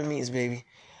enough for the meetings, baby.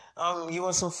 You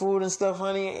want some food and stuff,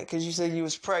 honey? Because you said you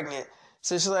was pregnant.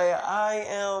 So she's like,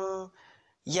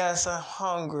 yes, I'm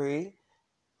hungry,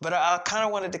 but I kind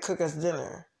of wanted to cook us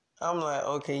dinner. I'm like,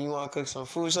 okay, you want to cook some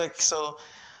food? She's like, so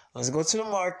let's go to the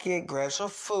market, grab some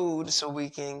food so we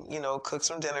can, cook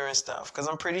some dinner and stuff. Because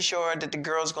I'm pretty sure that the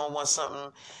girls going to want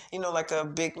something, like a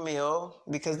big meal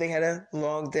because they had a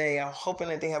long day. I'm hoping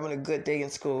that they're having a good day in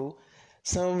school.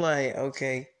 So I'm like,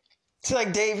 okay. She's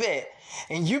like, David,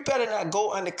 and you better not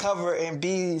go undercover and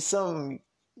be some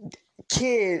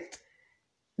kid,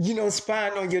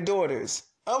 spying on your daughters.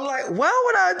 I'm like, why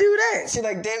would I do that? She's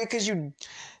like, David, because you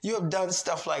have done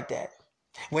stuff like that.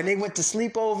 When they went to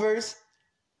sleepovers,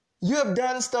 You have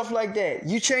done stuff like that.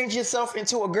 You changed yourself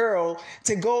into a girl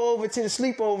to go over to the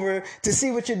sleepover to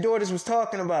see what your daughters was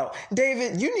talking about.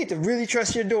 David, you need to really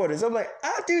trust your daughters. I'm like,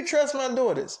 I do trust my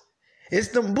daughters. It's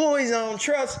them boys I don't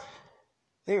trust.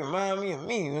 They remind me of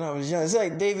me when I was young. It's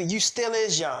like, David, you still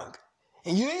is young.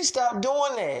 And you need to stop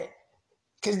doing that.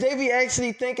 Because they be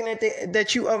actually thinking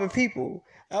that you other people.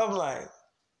 I'm like,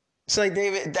 it's like,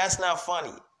 David, that's not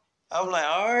funny. I'm like,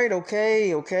 all right,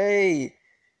 okay.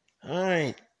 All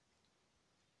right,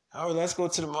 let's go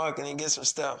to the market and get some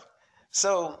stuff.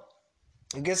 So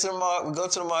we get some market. We go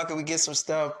to the market. We get some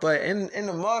stuff. But in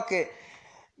the market,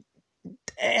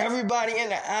 everybody in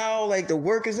the aisle, like the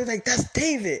workers, they're like, "That's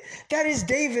David. That is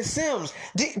David Sims.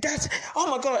 That's oh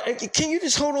my God. Can you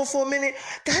just hold on for a minute?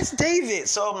 That's David."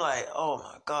 So I'm like, "Oh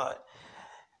my God,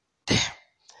 damn!"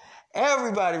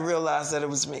 Everybody realized that it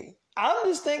was me. I'm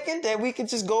just thinking that we could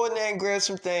just go in there and grab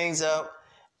some things up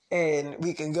and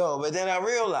we can go. But then I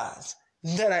realized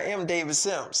that I am David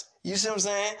Sims. You see what I'm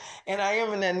saying? And I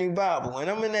am in that new Bible, and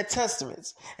I'm in that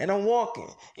Testaments, and I'm walking.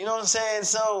 You know what I'm saying?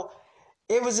 So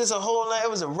it was just a whole night. It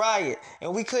was a riot,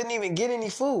 and we couldn't even get any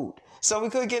food. So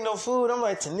we couldn't get no food. I'm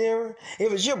like, Tanira,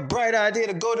 it was your bright idea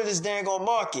to go to this dang on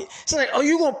market. She's like, oh,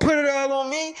 you gonna put it all on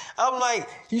me? I'm like,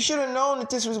 you should have known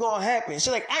that this was gonna happen. She's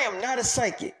like, I am not a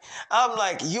psychic. I'm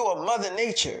like, you are Mother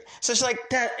Nature. So she's like,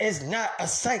 that is not a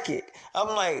psychic.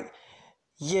 I'm like,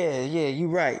 yeah, you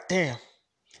right. Damn.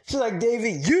 She's like,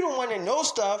 David, you don't want to know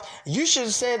stuff. You should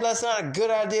have said that's not a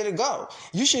good idea to go.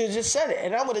 You should have just said it,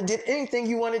 and I would have did anything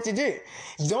you wanted to do.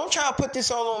 Don't try to put this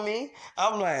all on me.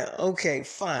 I'm like, okay,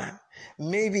 fine.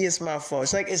 Maybe it's my fault.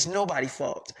 It's like it's nobody's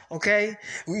fault. Okay?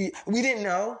 We didn't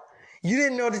know. You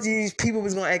didn't know that these people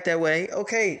was gonna act that way.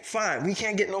 Okay, fine. We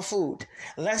can't get no food.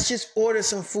 Let's just order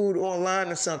some food online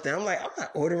or something. I'm like, I'm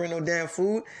not ordering no damn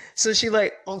food. So she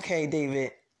like, okay,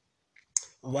 David,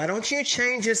 why don't you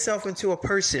change yourself into a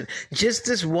person just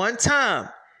this one time?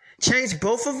 Change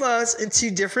both of us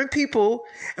into different people,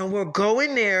 and we'll go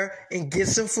in there and get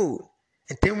some food.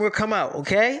 And then we'll come out,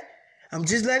 okay? I'm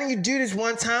just letting you do this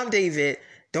one time, David.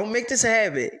 Don't make this a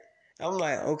habit. I'm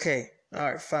like, okay,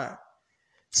 all right, fine.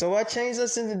 So I changed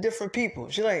us into different people.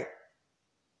 She's like,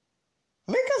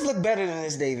 make us look better than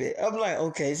this, David. I'm like,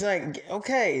 okay. She's like,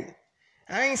 okay.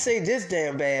 I ain't say this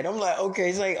damn bad. I'm like, okay.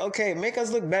 It's like, okay, make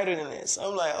us look better than this.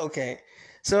 I'm like, okay.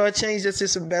 So I changed us to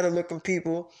some better looking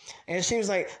people. And she was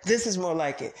like, this is more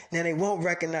like it. Now they won't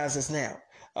recognize us now.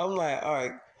 I'm like, all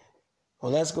right,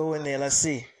 well, let's go in there. Let's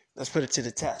see. Let's put it to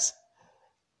the test.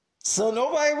 So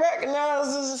nobody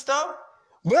recognizes and stuff.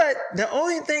 But the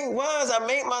only thing was I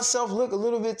made myself look a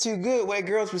little bit too good where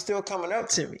girls were still coming up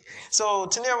to me. So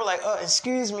Tanera was like,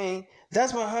 excuse me,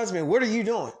 that's my husband. What are you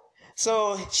doing?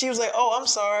 So she was like, oh, I'm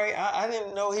sorry. I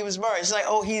didn't know he was married. She's like,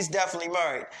 oh, he's definitely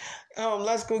married.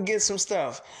 Let's go get some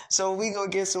stuff. So we go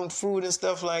get some food and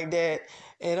stuff like that.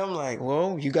 And I'm like,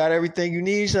 well, you got everything you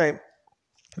need? She's like,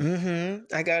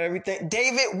 I got everything.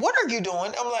 David, what are you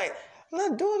doing? I'm like, I'm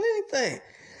not doing anything.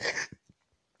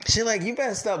 She's like, you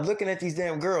better stop looking at these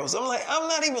damn girls. I'm like, I'm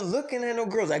not even looking at no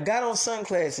girls. I got on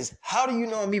sunglasses. How do you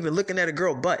know I'm even looking at a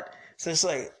girl butt? So it's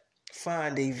like,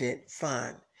 fine, David,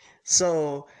 fine.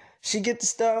 So she get the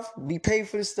stuff, we pay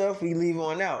for the stuff, we leave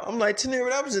on out. I'm like,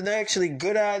 Tanira, that was an actually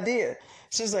good idea.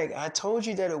 She's like, I told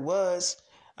you that it was.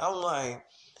 I'm like,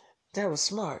 that was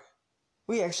smart.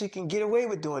 We actually can get away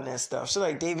with doing that stuff. She's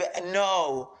like, David,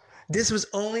 no, this was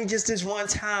only just this one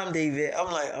time, David.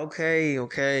 I'm like,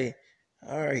 okay.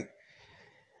 All right,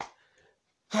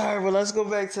 well, let's go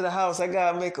back to the house. I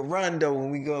gotta make a run though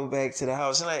when we go back to the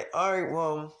house. And like, all right,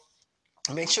 well,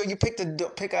 make sure you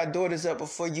pick our daughters up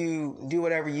before you do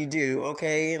whatever you do,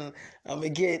 okay? And I'm gonna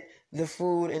get the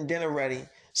food and dinner ready.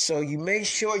 So you make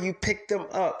sure you pick them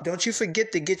up. Don't you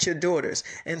forget to get your daughters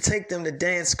and take them to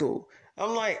dance school.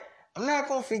 I'm like, I'm not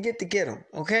gonna forget to get them,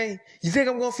 okay? You think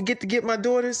I'm gonna forget to get my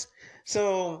daughters?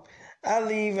 So I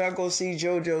leave and I go see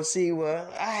JoJo Siwa.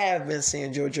 I have been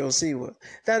seeing JoJo Siwa.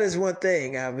 That is one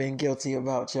thing I've been guilty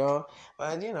about, y'all.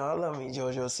 But, I love me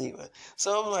JoJo Siwa.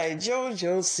 So I'm like,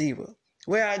 JoJo Siwa,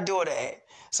 where our daughter at?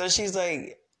 So she's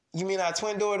like, you mean our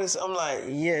twin daughters? I'm like,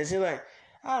 yeah. She's like,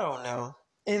 I don't know,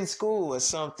 in school or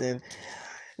something.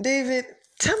 David,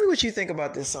 tell me what you think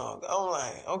about this song. I'm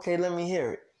like, okay, let me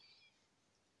hear it.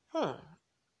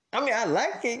 I mean, I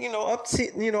like it,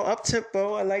 up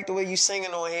tempo. I like the way you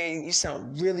singing on here. You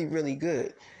sound really, really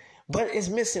good. But it's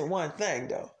missing one thing,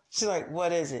 though. She's like,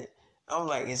 what is it? I'm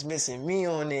like, it's missing me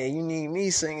on there. You need me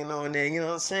singing on there. You know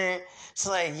what I'm saying? She's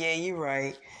like, yeah, you're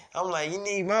right. I'm like, you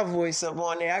need my voice up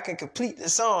on there. I can complete the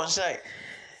song. She's like,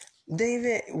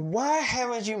 David, why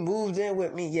haven't you moved in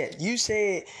with me yet? You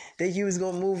said that you was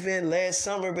going to move in last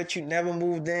summer, but you never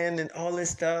moved in and all this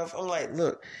stuff. I'm like,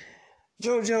 look,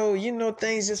 Jojo,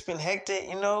 things just been hectic,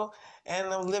 and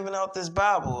I'm living out this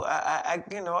Bible.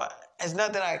 It's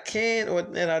not that I can or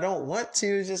that I don't want to.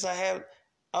 It's just I have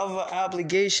other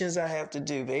obligations I have to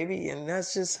do, baby. And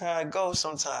that's just how it goes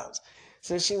sometimes.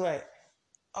 So she like,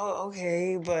 oh,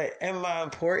 okay, but am I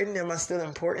important? Am I still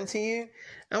important to you?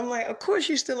 I'm like, of course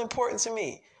you're still important to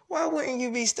me. Why wouldn't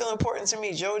you be still important to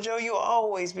me, Jojo? You'll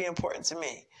always be important to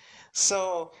me.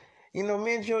 So, me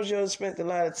and Jojo spent a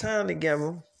lot of time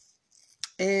together.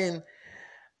 And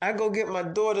I go get my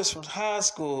daughters from high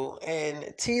school, and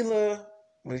Tila,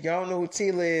 if y'all know who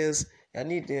Tila is, I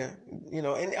need to,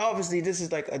 and obviously this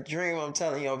is like a dream I'm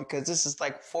telling y'all because this is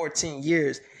like 14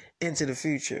 years into the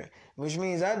future, which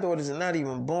means our daughters are not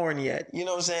even born yet. You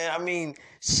know what I'm saying? I mean,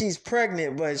 she's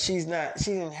pregnant, but she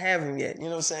didn't have him yet. You know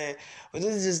what I'm saying? But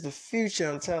this is just the future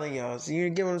I'm telling y'all. So you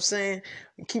get what I'm saying?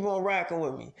 Keep on rocking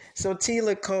with me. So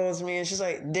Tila calls me and she's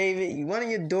like, David, one of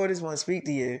your daughters want to speak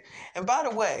to you. And by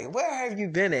the way, where have you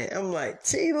been at? I'm like,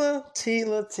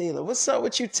 Tila. What's up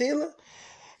with you, Tila?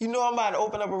 I'm about to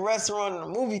open up a restaurant and a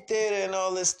movie theater and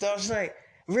all this stuff. She's like,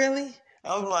 really?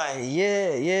 I'm like,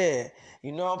 yeah.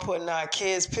 I'm putting our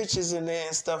kids' pictures in there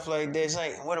and stuff like that. She's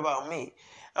like, what about me?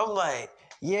 I'm like,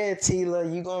 yeah,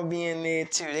 Tila, you going to be in there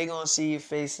too. They going to see your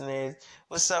face in there.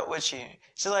 What's up with you?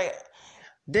 She's like,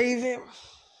 David,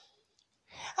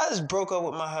 I just broke up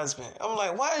with my husband. I'm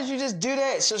like, why did you just do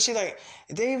that? So she like,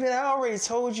 David, I already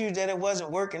told you that it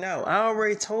wasn't working out. I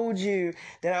already told you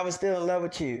that I was still in love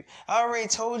with you. I already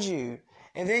told you.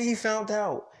 And then he found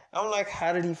out. I'm like,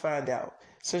 how did he find out?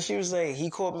 So she was like, he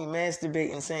caught me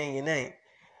masturbating saying your name.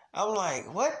 I'm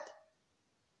like, what?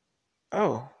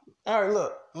 Oh, all right,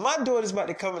 look, my daughter's about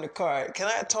to come in the car. Can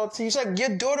I talk to you? She's like,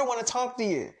 your daughter want to talk to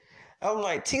you. I'm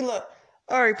like, Tila,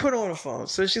 all right, put her on the phone.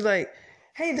 So she's like,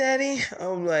 hey, daddy.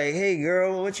 I'm like, hey,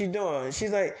 girl, what you doing?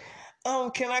 She's like,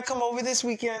 can I come over this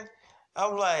weekend?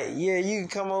 I'm like, yeah, you can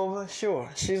come over. Sure.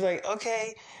 She's like,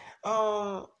 okay.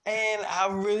 And I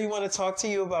really want to talk to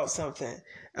you about something.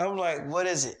 I'm like, what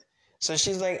is it? So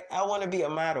she's like, I want to be a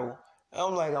model.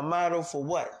 I'm like, a model for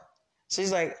what?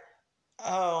 She's like,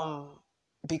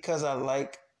 because I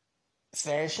like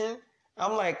fashion.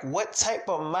 I'm like, what type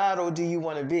of model do you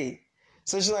want to be?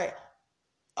 So she's like,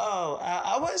 oh,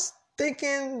 I was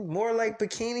thinking more like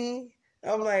bikini.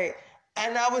 I'm like,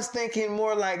 and I was thinking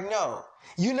more like, no,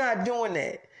 you're not doing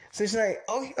that. So she's like,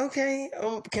 oh, okay,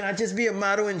 can I just be a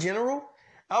model in general?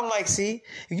 I'm like, see,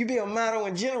 if you be a model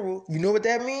in general, you know what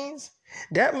that means?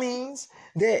 That means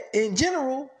that in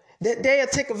general, that they'll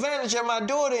take advantage of my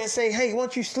daughter and say, hey, why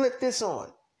don't you slip this on?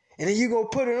 And then you go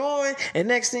put it on, and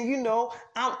next thing you know,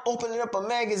 I'm opening up a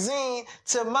magazine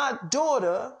to my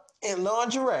daughter in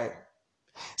lingerie.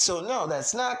 So no,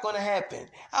 that's not going to happen.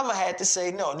 I'm going to have to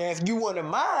say no. Now, if you want to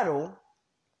model,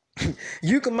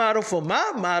 you can model for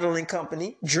my modeling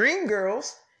company, Dream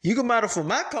Girls. You can model for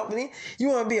my company. You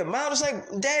want to be a model? It's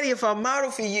like, Daddy, if I model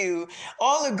for you,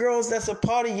 all the girls that's a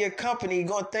part of your company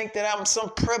going to think that I'm some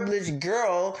privileged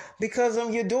girl because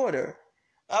I'm your daughter.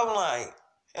 I'm like,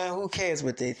 and who cares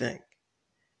what they think?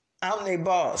 I'm their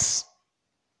boss.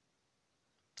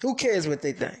 Who cares what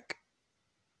they think?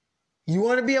 You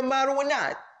want to be a model or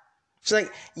not? She's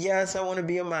like, yes, I want to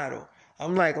be a model.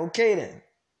 I'm like, okay then.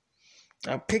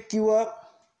 I'll pick you up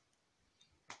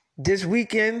this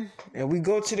weekend and we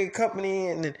go to the company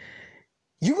and then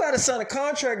you got to sign a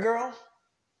contract, girl.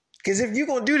 Because if you're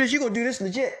going to do this, you're going to do this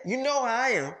legit. You know how I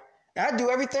am. I do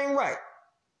everything right.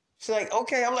 She's like,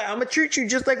 okay. I'm like, I'm going to treat you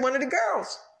just like one of the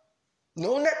girls.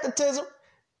 No nepotism.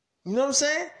 You know what I'm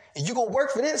saying? And you're going to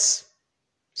work for this.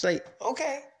 It's like,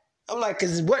 okay. I'm like,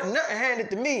 because it wasn't nothing handed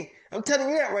to me. I'm telling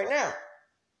you that right now.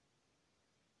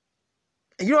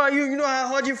 You know how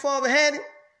hard your father had it?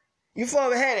 Your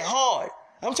father had it hard.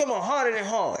 I'm talking about harder than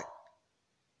hard.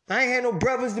 I ain't had no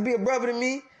brothers to be a brother to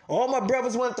me. All my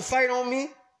brothers wanted to fight on me.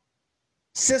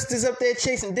 Sisters up there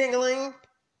chasing ding-a-ling.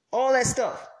 All that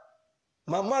stuff.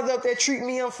 My mother up there treating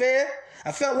me unfair.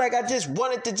 I felt like I just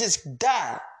wanted to just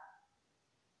die.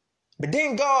 But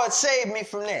then God saved me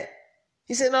from that.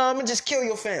 He said, no, I'm going to just kill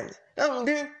your family. That's what I'm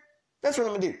going to do. That's what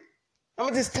I'm going to do. I'm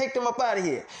going to just take them up out of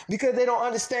here because they don't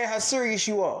understand how serious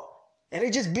you are. And they're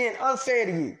just being unfair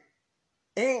to you.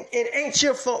 It ain't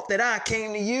your fault that I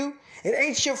came to you. It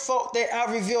ain't your fault that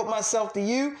I revealed myself to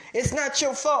you. It's not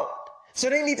your fault. So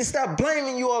they need to stop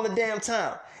blaming you all the damn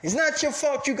time. It's not your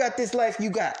fault you got this life you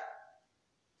got.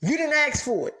 You didn't ask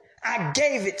for it. I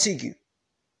gave it to you.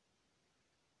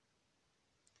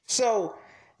 So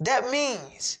that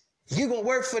means you're going to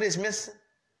work for this, mister.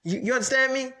 You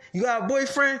understand me? You got a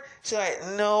boyfriend? She's like,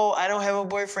 no, I don't have a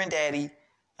boyfriend, Daddy.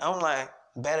 I'm like,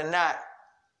 better not.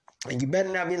 And you better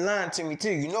not be lying to me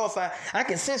too. You know if I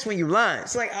can sense when you lying.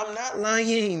 It's like, I'm not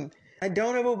lying. I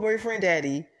don't have a boyfriend,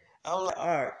 Daddy. I'm like,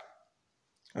 all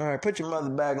right, put your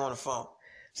mother back on the phone.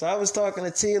 So I was talking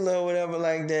to Tila or whatever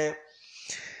like that.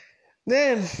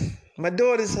 Then my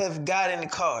daughters have got in the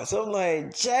car. So I'm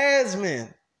like, Jasmine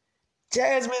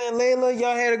and Layla,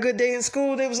 y'all had a good day in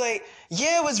school? They was like,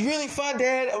 yeah, it was really fun,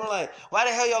 Dad. I'm like, why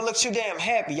the hell y'all look so damn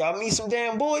happy? Y'all meet some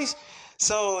damn boys?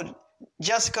 So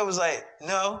Jessica was like,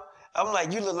 no. I'm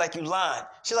like, you look like you lying.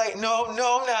 She's like, no, I'm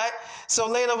not. So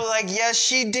Layla was like, yes,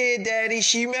 she did, Daddy.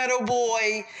 She met a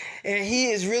boy, and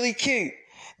he is really cute.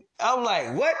 I'm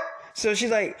like, what? So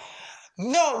she's like,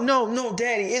 no,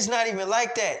 Daddy, it's not even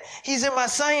like that. He's in my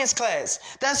science class.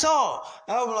 That's all.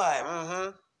 I'm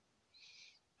like,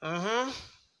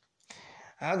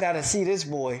 I gotta see this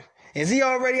boy. Is he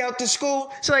already out to school?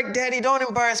 She's like, Daddy, don't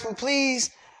embarrass me,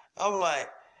 please. I'm like,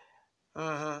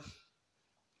 all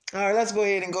right, let's go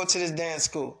ahead and go to this dance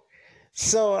school.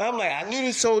 So I'm like, I knew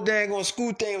this whole dang on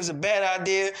school thing was a bad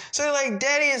idea. So they're like,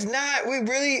 Daddy, it's not.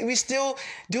 We still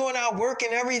doing our work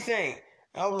and everything.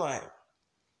 I'm like,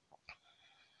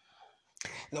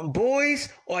 the boys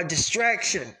are a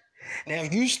distraction. Now,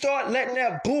 if you start letting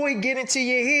that boy get into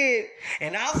your head,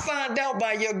 and I find out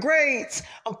by your grades,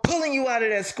 I'm pulling you out of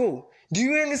that school. Do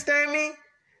you understand me?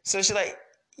 So she's like,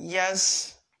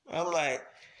 yes. I'm like,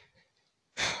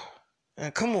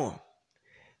 come on.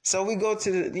 So we go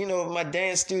to the, my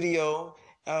dance studio,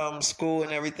 school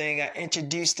and everything. I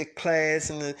introduced the class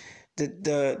and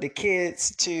the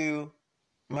kids to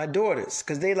my daughters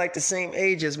because they like the same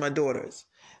age as my daughters.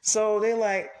 So they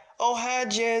like, oh, hi,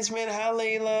 Jasmine. Hi,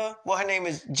 Layla. Well, her name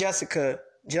is Jessica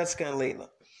and Layla.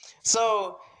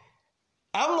 So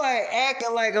I'm like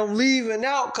acting like I'm leaving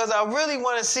out because I really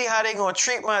want to see how they going to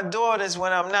treat my daughters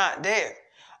when I'm not there.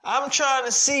 I'm trying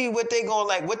to see what they going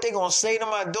to say to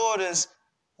my daughters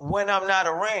when I'm not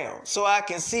around, so I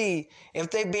can see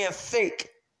if they being fake,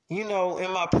 in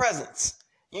my presence.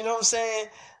 You know what I'm saying?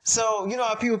 So, you know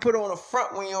how people put on a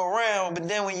front when you're around, but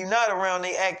then when you're not around,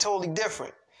 they act totally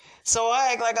different. So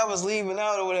I act like I was leaving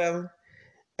out or whatever.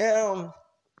 And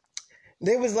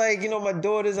they was like, my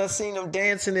daughters, I seen them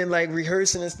dancing and like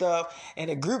rehearsing and stuff.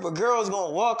 And a group of girls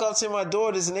gonna walk up to my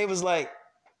daughters and they was like,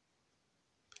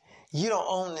 you don't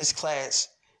own this class.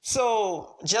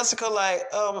 So Jessica like,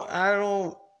 I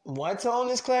don't want to own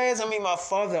this class. I mean, my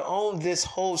father owned this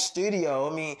whole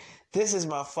studio. I mean, this is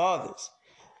my father's.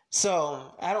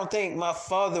 So I don't think my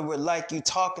father would like you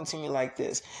talking to me like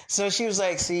this. So she was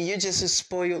like, see, you're just a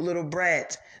spoiled little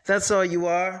brat. That's all you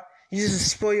are. You're just a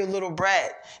spoiled little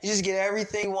brat. You just get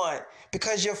everything you want.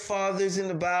 Because your father's in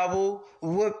the Bible,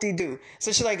 whoop-de-doo.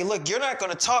 So she's like, look, you're not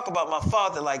going to talk about my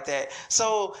father like that.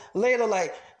 So later,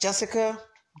 like, Jessica,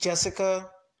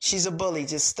 she's a bully.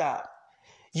 Just stop.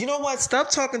 You know what? Stop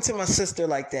talking to my sister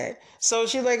like that. So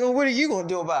she's like, well, what are you going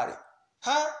to do about it?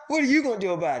 Huh? What are you going to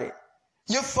do about it?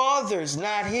 Your father's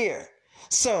not here.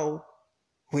 So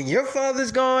when your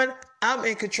father's gone, I'm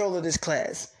in control of this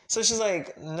class. So she's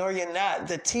like, no, you're not.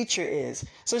 The teacher is.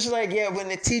 So she's like, yeah, when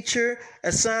the teacher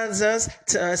assigns us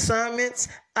to assignments,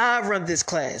 I run this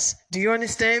class. Do you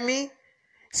understand me?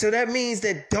 So that means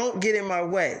that don't get in my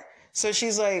way. So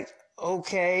she's like,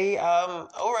 okay,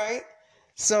 all right.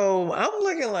 So I'm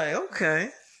looking like, okay,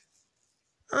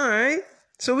 all right.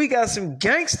 So we got some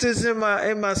gangsters in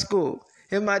my school,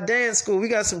 in my dance school. We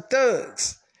got some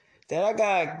thugs that I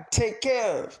gotta take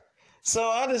care of. So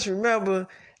I just remember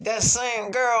that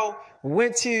same girl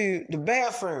went to the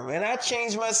bathroom and I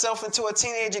changed myself into a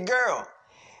teenager girl.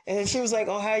 And she was like,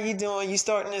 oh, how you doing? You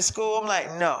starting in school? I'm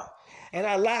like, no. And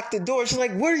I locked the door. She's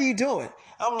like, what are you doing?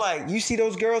 I'm like, you see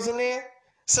those girls in there?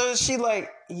 So she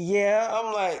like, yeah.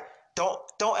 I'm like,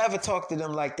 don't ever talk to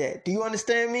them like that. Do you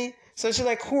understand me? So she's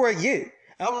like, who are you?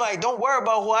 I'm like, don't worry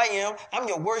about who I am. I'm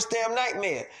your worst damn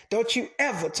nightmare. Don't you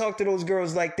ever talk to those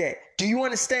girls like that. Do you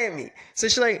understand me? So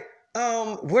she's like,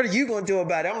 what are you going to do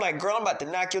about it? I'm like, girl, I'm about to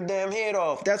knock your damn head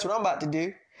off. That's what I'm about to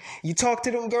do. You talk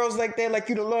to them girls like that, like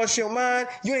you done lost your mind,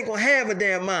 you ain't going to have a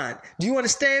damn mind. Do you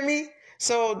understand me?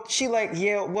 So she like,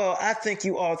 yeah, well, I think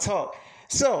you all talk.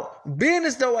 So, being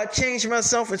as though I changed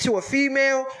myself into a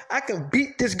female, I can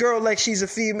beat this girl like she's a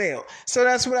female. So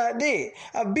that's what I did.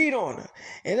 I beat on her.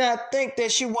 And I think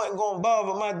that she wasn't going to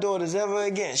bother my daughters ever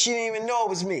again. She didn't even know it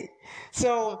was me.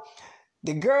 So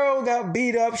the girl got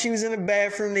beat up. She was in the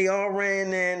bathroom. They all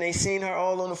ran in. They seen her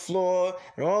all on the floor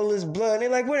and all this blood. And they're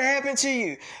like, what happened to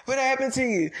you? What happened to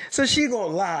you? So she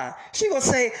gonna lie. She gonna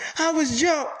say, I was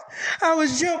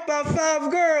jumped by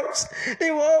 5 girls. They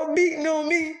were all beating on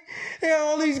me. They had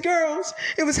all these these girls.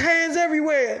 It was hands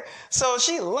everywhere. So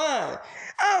she lying.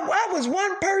 I was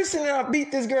one person and I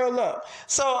beat this girl up.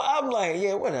 So I'm like,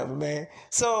 yeah, whatever, man.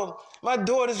 So my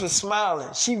daughters were smiling.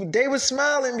 They were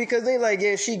smiling because they like,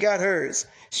 yeah, she got hers.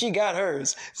 She got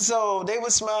hers. So they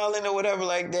were smiling or whatever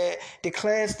like that. The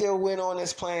class still went on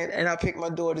as planned, and I picked my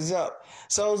daughters up.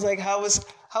 So I was like, how was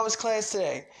class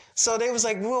today? So they was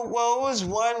like, well, it was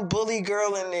one bully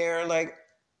girl in there, like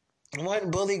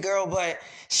one bully girl, but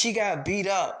she got beat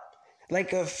up.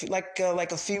 Like a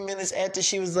few minutes after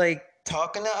she was like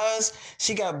talking to us,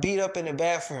 she got beat up in the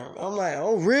bathroom. I'm like,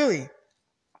 oh really?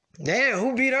 Damn,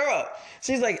 who beat her up?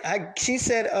 She's like, she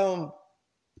said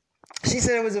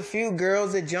it was a few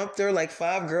girls that jumped her, like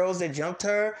 5 girls that jumped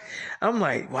her. I'm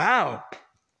like, wow,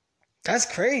 that's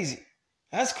crazy.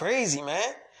 That's crazy,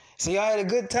 man. So y'all had a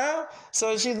good time?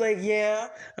 So she's like, yeah.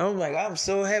 I'm like, I'm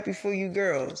so happy for you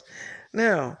girls.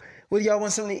 Now, what y'all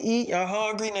want something to eat? Y'all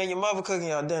hungry? Now your mother cooking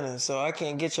y'all dinner, so I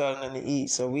can't get y'all nothing to eat.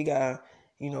 So we gotta,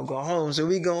 go home. So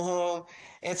we go home,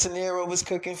 and Tanera was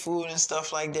cooking food and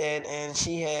stuff like that, and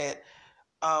she had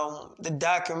the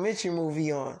documentary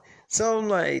movie on. So I'm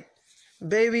like,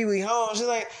 baby, we home. She's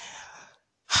like,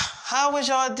 how was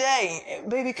y'all day?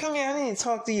 Baby, come here, I need to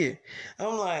talk to you.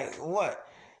 I'm like, what?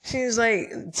 She was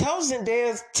like, tell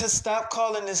Zendaya to stop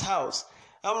calling this house.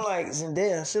 I'm like,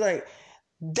 Zendaya? She's like,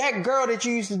 that girl that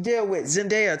you used to deal with,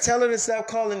 Zendaya, tell her to stop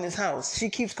calling this house. She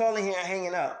keeps calling here and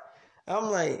hanging out. I'm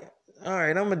like, all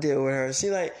right, I'm going to deal with her. She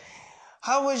like,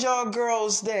 how was y'all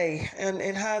girls' day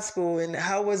in high school, and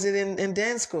how was it in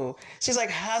dance school? She's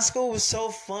like, high school was so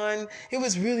fun. It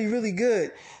was really, really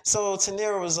good. So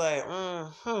Tanera was like,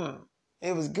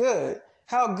 it was good.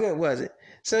 How good was it?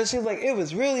 So she was like, it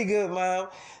was really good, Mom.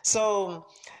 So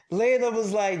Layla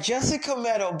was like, Jessica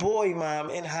met a boy,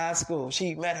 Mom, in high school.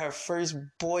 She met her first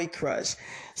boy crush.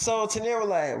 So Tanera was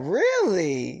like,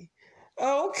 really?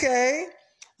 Okay.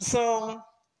 So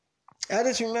I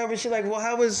just remember she like, well,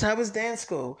 how was dance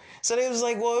school? So they was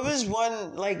like, well, it was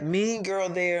one like mean girl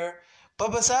there,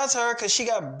 but besides her, cause she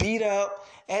got beat up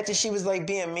after she was like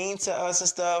being mean to us and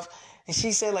stuff, and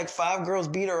she said like 5 girls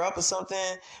beat her up or something.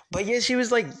 But yeah, she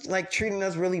was like treating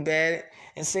us really bad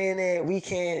and saying that we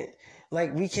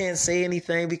can't say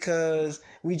anything because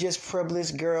we just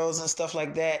privileged girls and stuff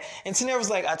like that. And Tanera was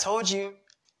like, I told you.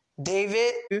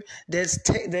 David, that's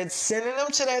sending them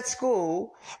to that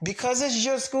school because it's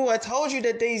your school. I told you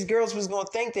that these girls was gonna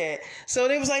think that. So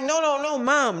they was like, no,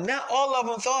 Mom. Not all of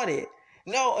them thought it.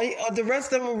 No, the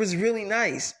rest of them was really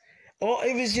nice.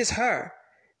 It was just her.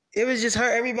 It was just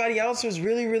her. Everybody else was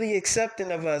really, really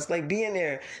accepting of us, like being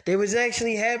there. They was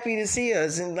actually happy to see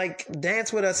us and like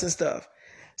dance with us and stuff.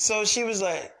 So she was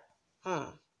like, all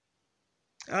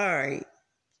right.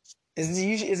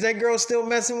 Is that girl still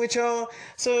messing with y'all?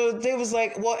 So they was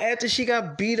like, well, after she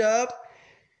got beat up,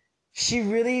 she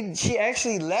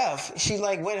actually left. She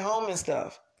like went home and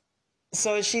stuff.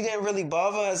 So she didn't really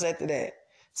bother us after that.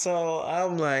 So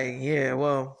I'm like, yeah,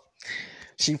 well,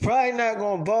 she probably not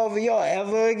gonna bother y'all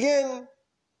ever again.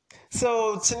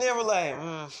 So Tanera like,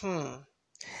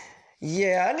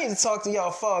 yeah, I need to talk to y'all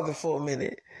father for a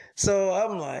minute. So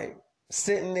I'm like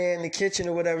sitting there in the kitchen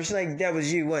or whatever. She's like, that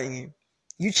was you, wasn't you?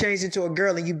 You changed into a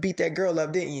girl and you beat that girl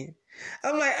up, didn't you?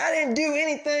 I'm like, I didn't do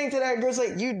anything to that girl. She's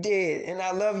like, you did, and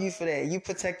I love you for that. You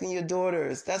protecting your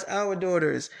daughters. That's our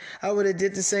daughters. I would have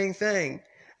did the same thing.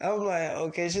 I'm like,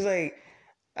 okay. She's like,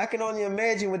 I can only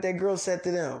imagine what that girl said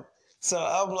to them. So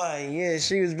I'm like, yeah,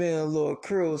 she was being a little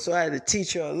cruel, so I had to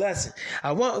teach her a lesson.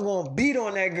 I wasn't going to beat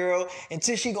on that girl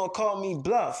until she going to call me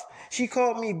bluff. She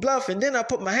called me bluff, and then I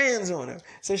put my hands on her.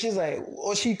 So she's like,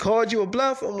 oh, she called you a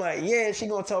bluff? I'm like, yeah, she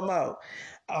going to talk about,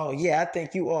 oh, yeah, I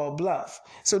think you all bluff.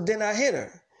 So then I hit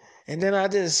her, and then I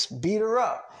just beat her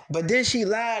up. But then she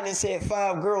lied and said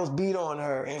 5 girls beat on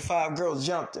her, and 5 girls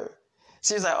jumped her.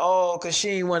 She's like, oh, because she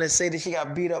didn't want to say that she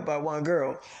got beat up by one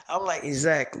girl. I'm like,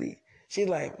 exactly. She's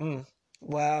like,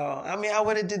 wow. I mean, I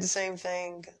would have did the same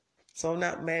thing. So I'm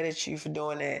not mad at you for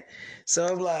doing that. So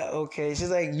I'm like, okay. She's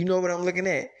like, you know what I'm looking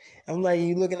at? I'm like,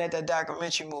 you looking at that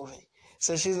documentary movie.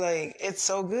 So she's like, it's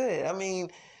so good. I mean,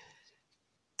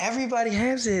 everybody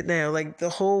has it now. Like, the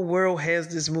whole world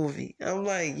has this movie. I'm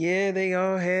like, yeah, they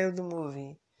all have the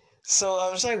movie. So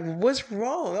I was like, what's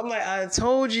wrong? I'm like, I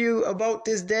told you about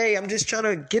this day. I'm just trying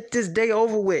to get this day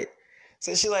over with.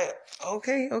 So she's like,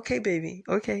 okay, baby,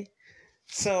 okay.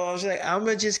 So I was like, I'm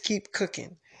going to just keep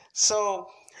cooking. So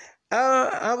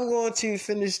I'm going to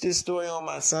finish this story on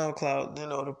my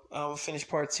SoundCloud. I'm finish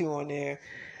part 2 on there.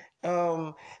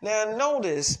 Now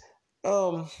notice,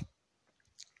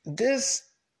 this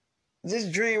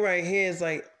dream right here is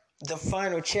like the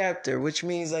final chapter, which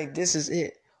means like this is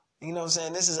it. You know what I'm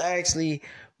saying? This is actually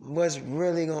what's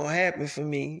really gonna happen for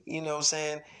me. You know what I'm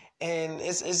saying? And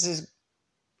it's just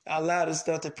a lot of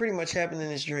stuff that pretty much happened in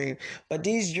this dream. But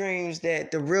these dreams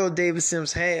that the real David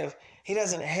Sims have, he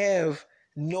doesn't have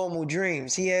normal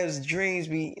dreams. He has dreams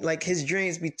be like his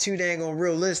dreams be too dang on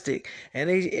realistic, and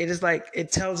it is like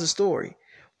it tells a story.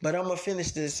 But I'm gonna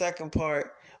finish the second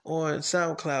part on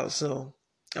SoundCloud, so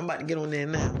I'm about to get on there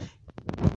now.